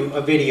show you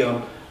a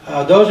video.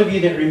 Those of you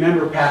that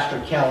remember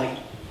Pastor Kelly,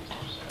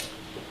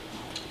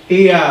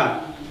 he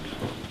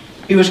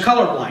was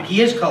colorblind.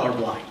 He is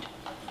colorblind.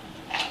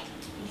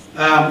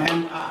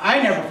 And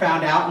I never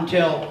found out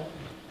until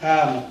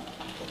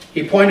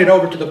he pointed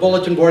over to the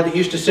bulletin board that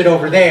used to sit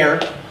over there.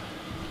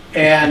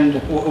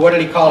 And what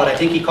did he call it? I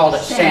think he called it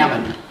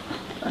salmon.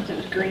 It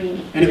was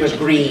green. And it was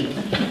green.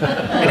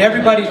 And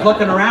everybody's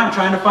looking around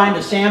trying to find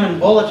a salmon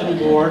bulletin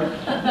board.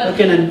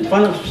 Looking in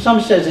front of, some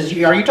says,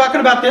 "Are you talking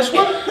about this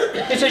one?"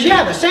 He says,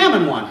 "Yeah, the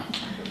salmon one."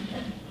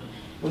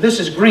 Well, this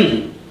is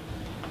green.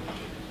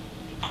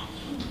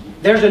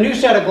 There's a new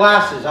set of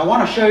glasses. I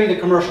want to show you the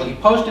commercial. He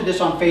posted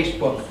this on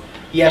Facebook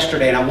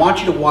yesterday, and I want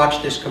you to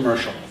watch this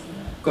commercial.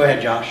 Go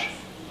ahead, Josh.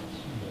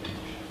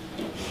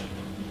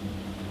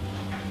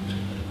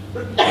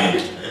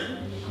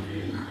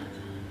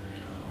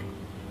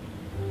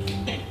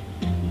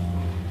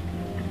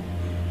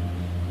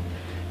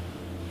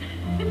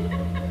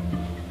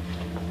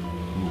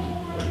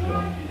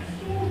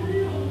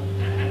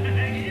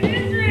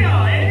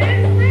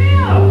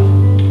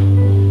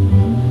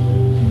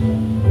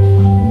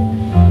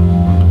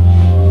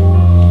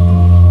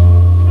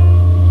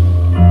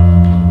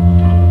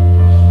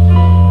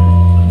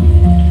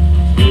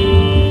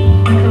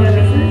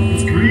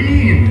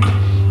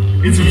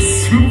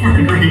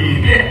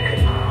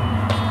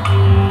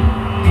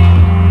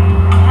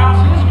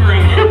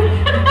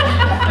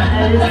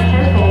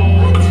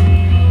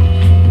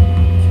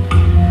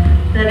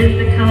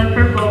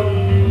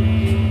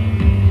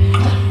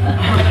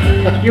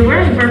 You're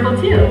wearing purple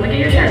too. Look at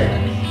your shirt.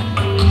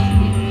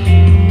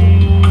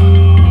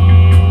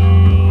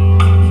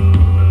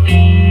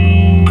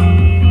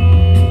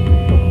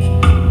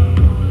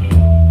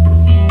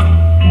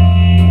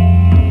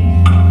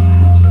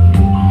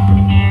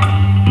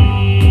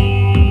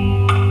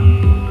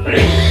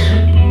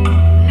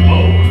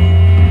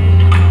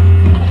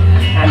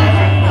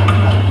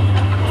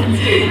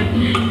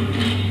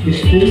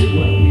 Is this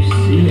what you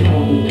see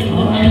all the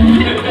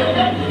time?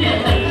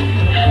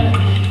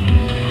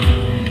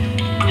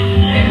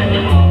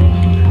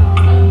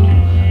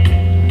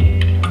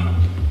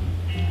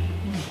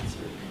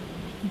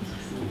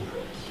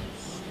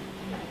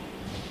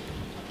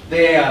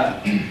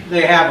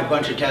 They have a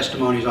bunch of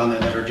testimonies on there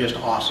that are just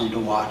awesome to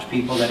watch.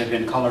 People that have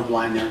been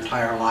colorblind their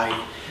entire life,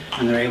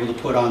 and they're able to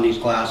put on these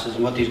glasses.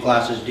 And what these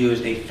glasses do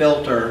is they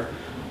filter,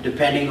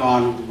 depending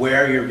on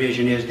where your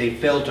vision is, they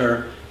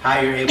filter how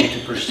you're able to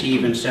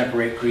perceive and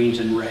separate greens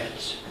and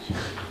reds.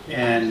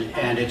 And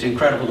it's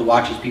incredible to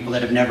watch these people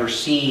that have never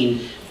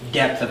seen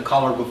depth of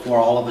color before.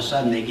 All of a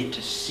sudden they get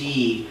to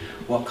see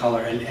what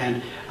color.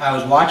 And I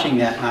was watching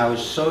that, and I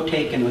was so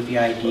taken with the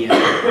idea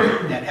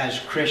that as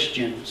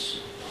Christians,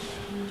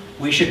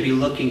 we should be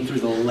looking through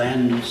the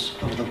lens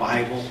of the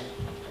Bible,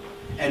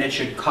 and it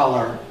should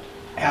color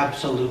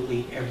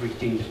absolutely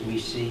everything that we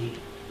see.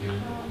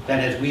 That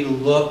as we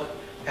look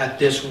at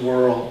this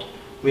world,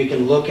 we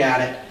can look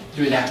at it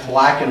through that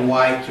black and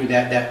white, through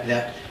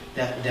that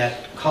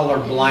color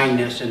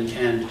blindness,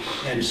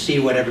 and see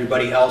what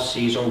everybody else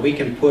sees. Or we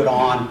can put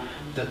on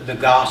the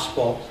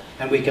gospel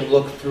and we can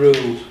look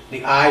through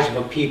the eyes of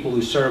a people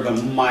who serve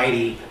a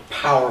mighty,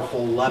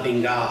 powerful,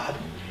 loving God.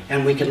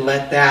 And we can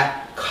let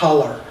that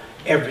color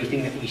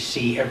everything that we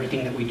see,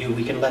 everything that we do.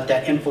 We can let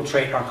that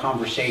infiltrate our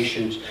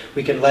conversations.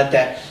 We can let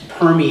that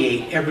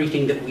permeate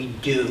everything that we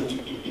do.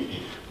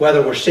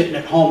 Whether we're sitting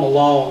at home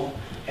alone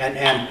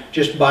and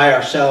just by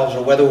ourselves,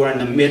 or whether we're in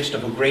the midst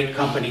of a great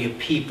company of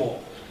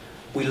people,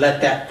 we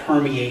let that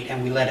permeate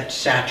and we let it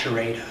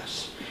saturate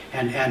us.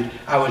 And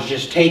I was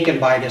just taken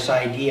by this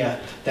idea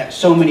that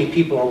so many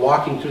people are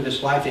walking through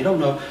this life. They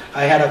don't know.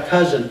 I had a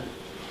cousin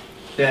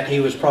that he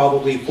was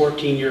probably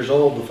 14 years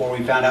old before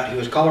we found out he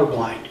was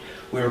colorblind.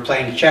 We were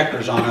playing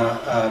checkers on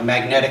a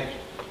magnetic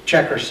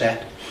checker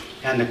set,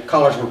 and the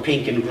colors were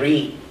pink and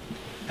green.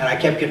 And I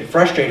kept getting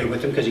frustrated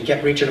with him because he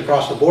kept reaching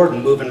across the board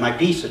and moving my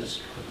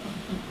pieces.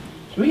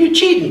 So, you're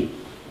cheating.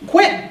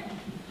 Quit.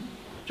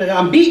 So,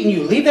 I'm beating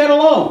you. Leave that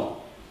alone.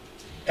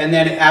 And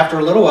then after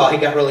a little while, he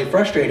got really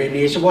frustrated, and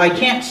he said, well, I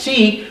can't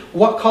see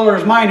what color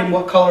is mine and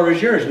what color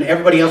is yours. And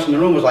everybody else in the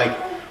room was like,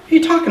 what are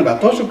you talking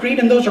about? Those are green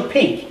and those are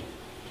pink.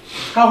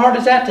 How hard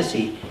is that to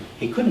see?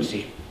 He couldn't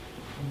see it.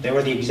 They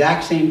were the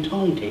exact same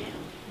tone to him.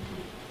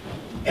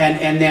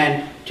 And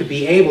then to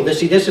be able to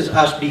see, this is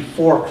us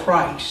before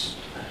Christ.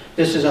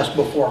 This is us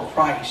before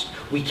Christ.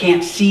 We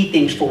can't see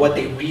things for what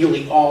they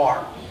really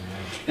are.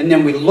 And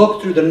then we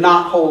look through the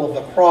knothole of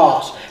the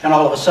cross, and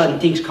all of a sudden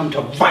things come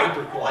to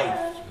vibrant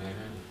life.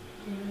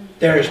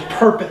 There is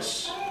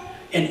purpose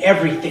in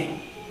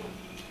everything.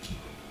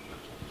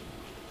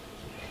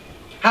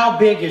 How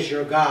big is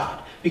your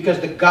God? Because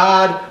the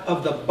God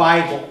of the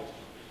Bible,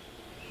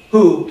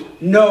 who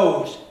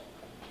knows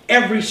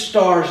every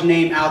star's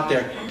name out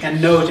there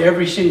and knows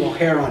every single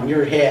hair on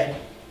your head,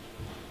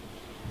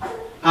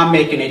 I'm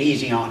making it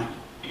easy on him.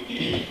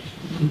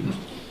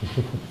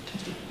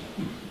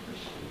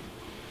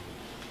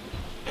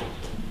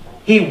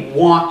 He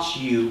wants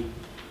you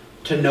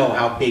to know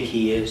how big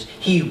he is.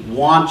 He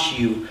wants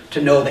you to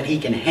know that he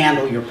can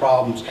handle your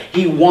problems.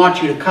 He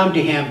wants you to come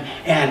to him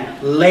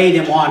and lay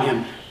them on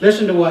him.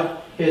 Listen to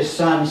what his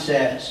son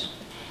says.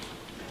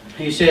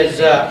 He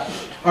says,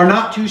 are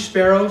not 2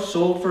 sparrows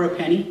sold for a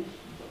penny?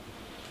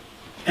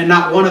 And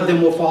not one of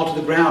them will fall to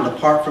the ground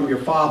apart from your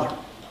Father.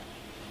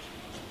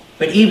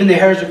 But even the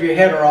hairs of your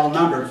head are all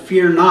numbered.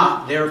 Fear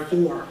not,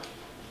 therefore,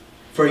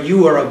 for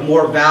you are of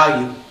more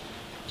value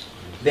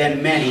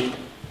than many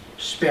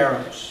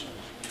sparrows.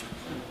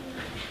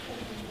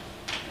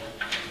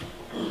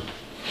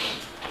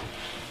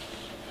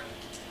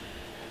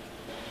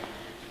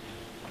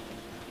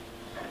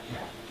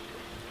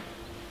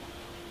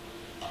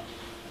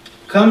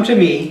 Come to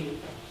me,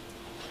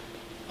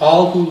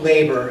 all who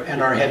labor and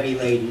are heavy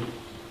laden.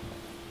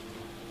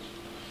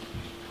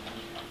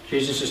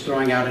 Jesus is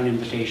throwing out an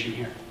invitation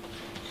here.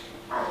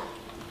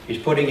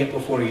 He's putting it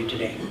before you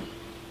today.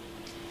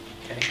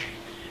 Okay?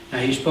 Now,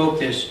 he spoke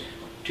this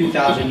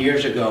 2,000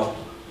 years ago,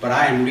 but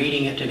I am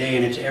reading it today,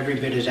 and it's every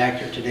bit as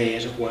accurate today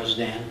as it was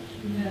then.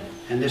 Yes.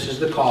 And this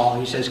is the call.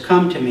 He says,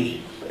 come to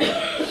me,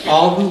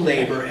 all who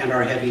labor and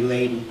are heavy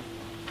laden,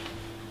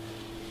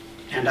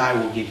 and I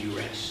will give you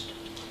rest.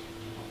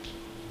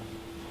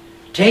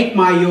 Take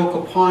my yoke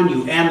upon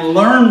you and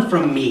learn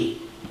from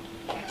me,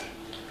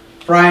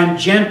 for I am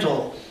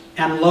gentle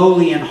and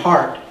lowly in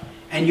heart,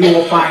 and you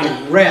will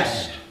find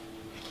rest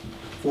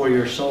for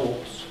your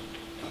souls.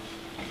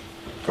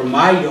 For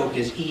my yoke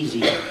is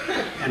easy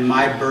and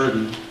my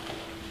burden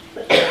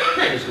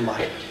is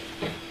light.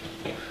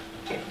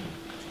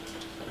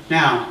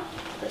 Now,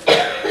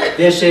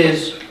 this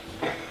is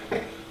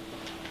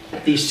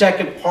the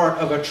second part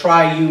of a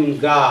triune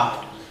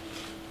God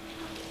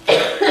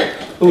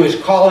who is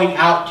calling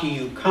out to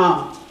you,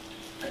 come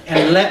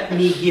and let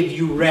me give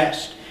you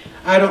rest.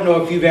 I don't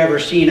know if you've ever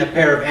seen a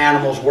pair of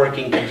animals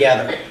working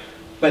together,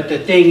 but the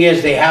thing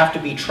is they have to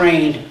be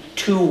trained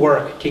to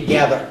work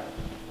together.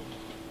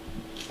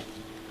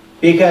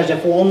 Because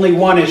if only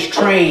one is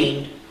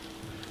trained,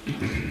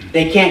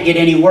 they can't get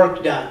any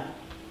work done.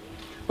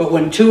 But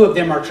when 2 of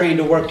them are trained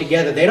to work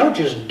together, they don't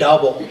just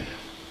double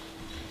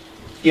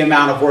the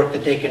amount of work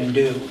that they can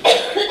do.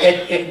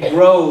 It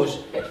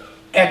grows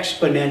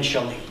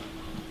exponentially.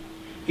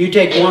 You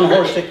take one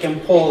horse that can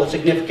pull a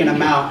significant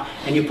amount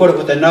and you put it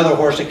with another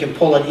horse that can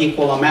pull an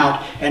equal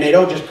amount, and they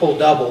don't just pull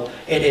double.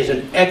 It is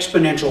an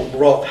exponential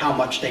growth how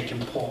much they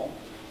can pull.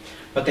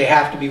 But they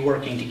have to be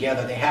working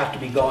together. They have to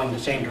be going the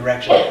same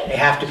direction. They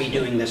have to be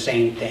doing the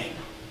same thing.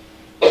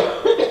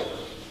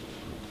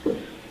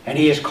 And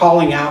he is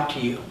calling out to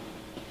you.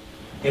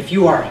 If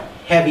you are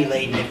heavy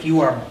laden, if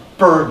you are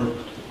burdened,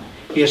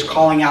 he is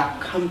calling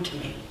out, come to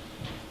me.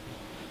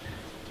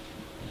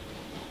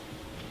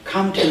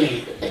 Come to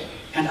me,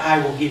 and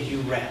I will give you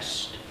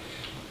rest.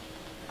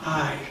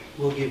 I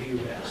will give you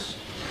rest.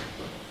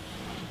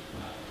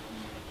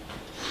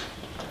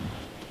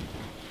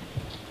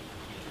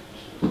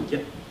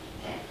 Yep.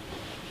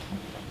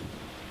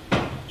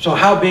 So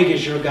how big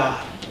is your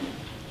God?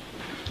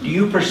 Do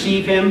you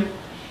perceive him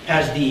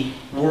as the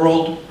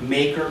world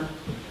maker?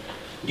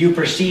 Do you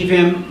perceive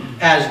him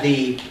as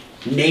the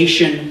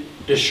nation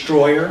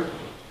destroyer?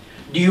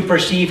 Do you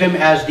perceive him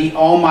as the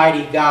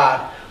Almighty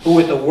God who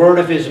with the word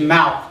of his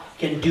mouth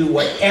can do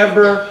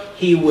whatever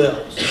he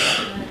wills?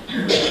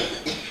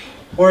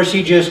 Or is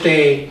he just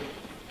a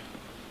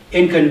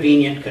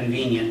inconvenient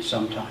convenience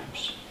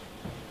sometimes?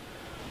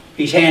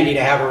 He's handy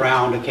to have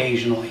around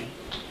occasionally.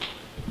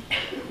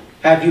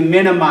 Have you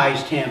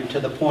minimized him to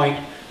the point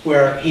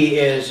where he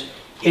is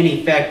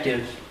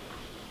ineffective,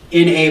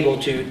 unable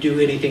to do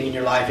anything in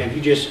your life? Have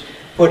you just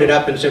put it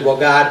up and said, well,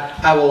 God,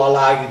 I will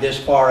allow you this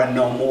far and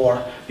no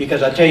more?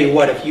 Because I tell you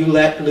what, if you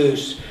let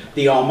loose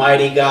the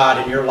Almighty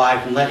God in your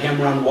life and let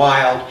him run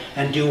wild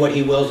and do what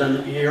he wills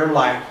in your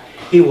life,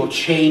 he will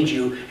change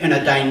you in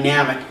a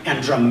dynamic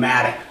and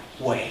dramatic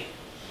way.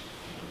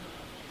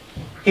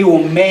 He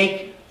will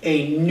make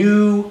a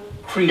new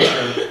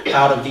creature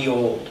out of the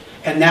old,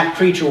 and that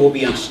creature will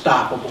be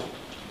unstoppable.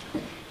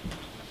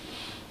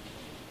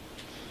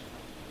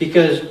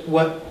 Because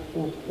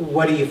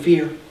what do you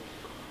fear?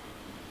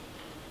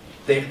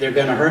 They're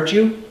going to hurt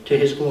you to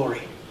his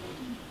glory.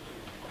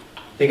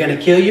 They're going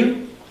to kill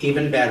you?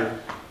 Even better.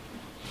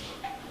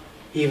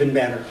 Even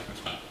better.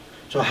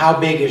 So how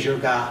big is your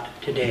God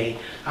today?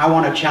 I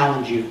want to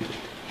challenge you.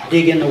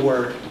 Dig in the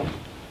Word.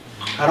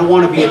 I don't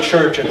want to be a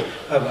church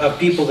of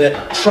people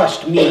that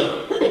trust me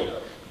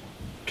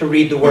to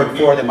read the Word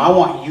for them. I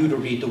want you to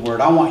read the Word.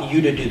 I want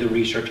you to do the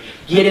research.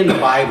 Get in the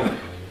Bible.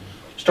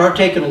 Start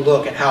taking a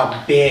look at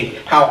how big,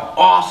 how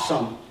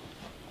awesome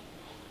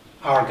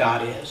our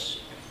God is.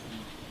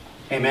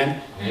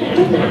 Amen?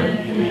 Amen.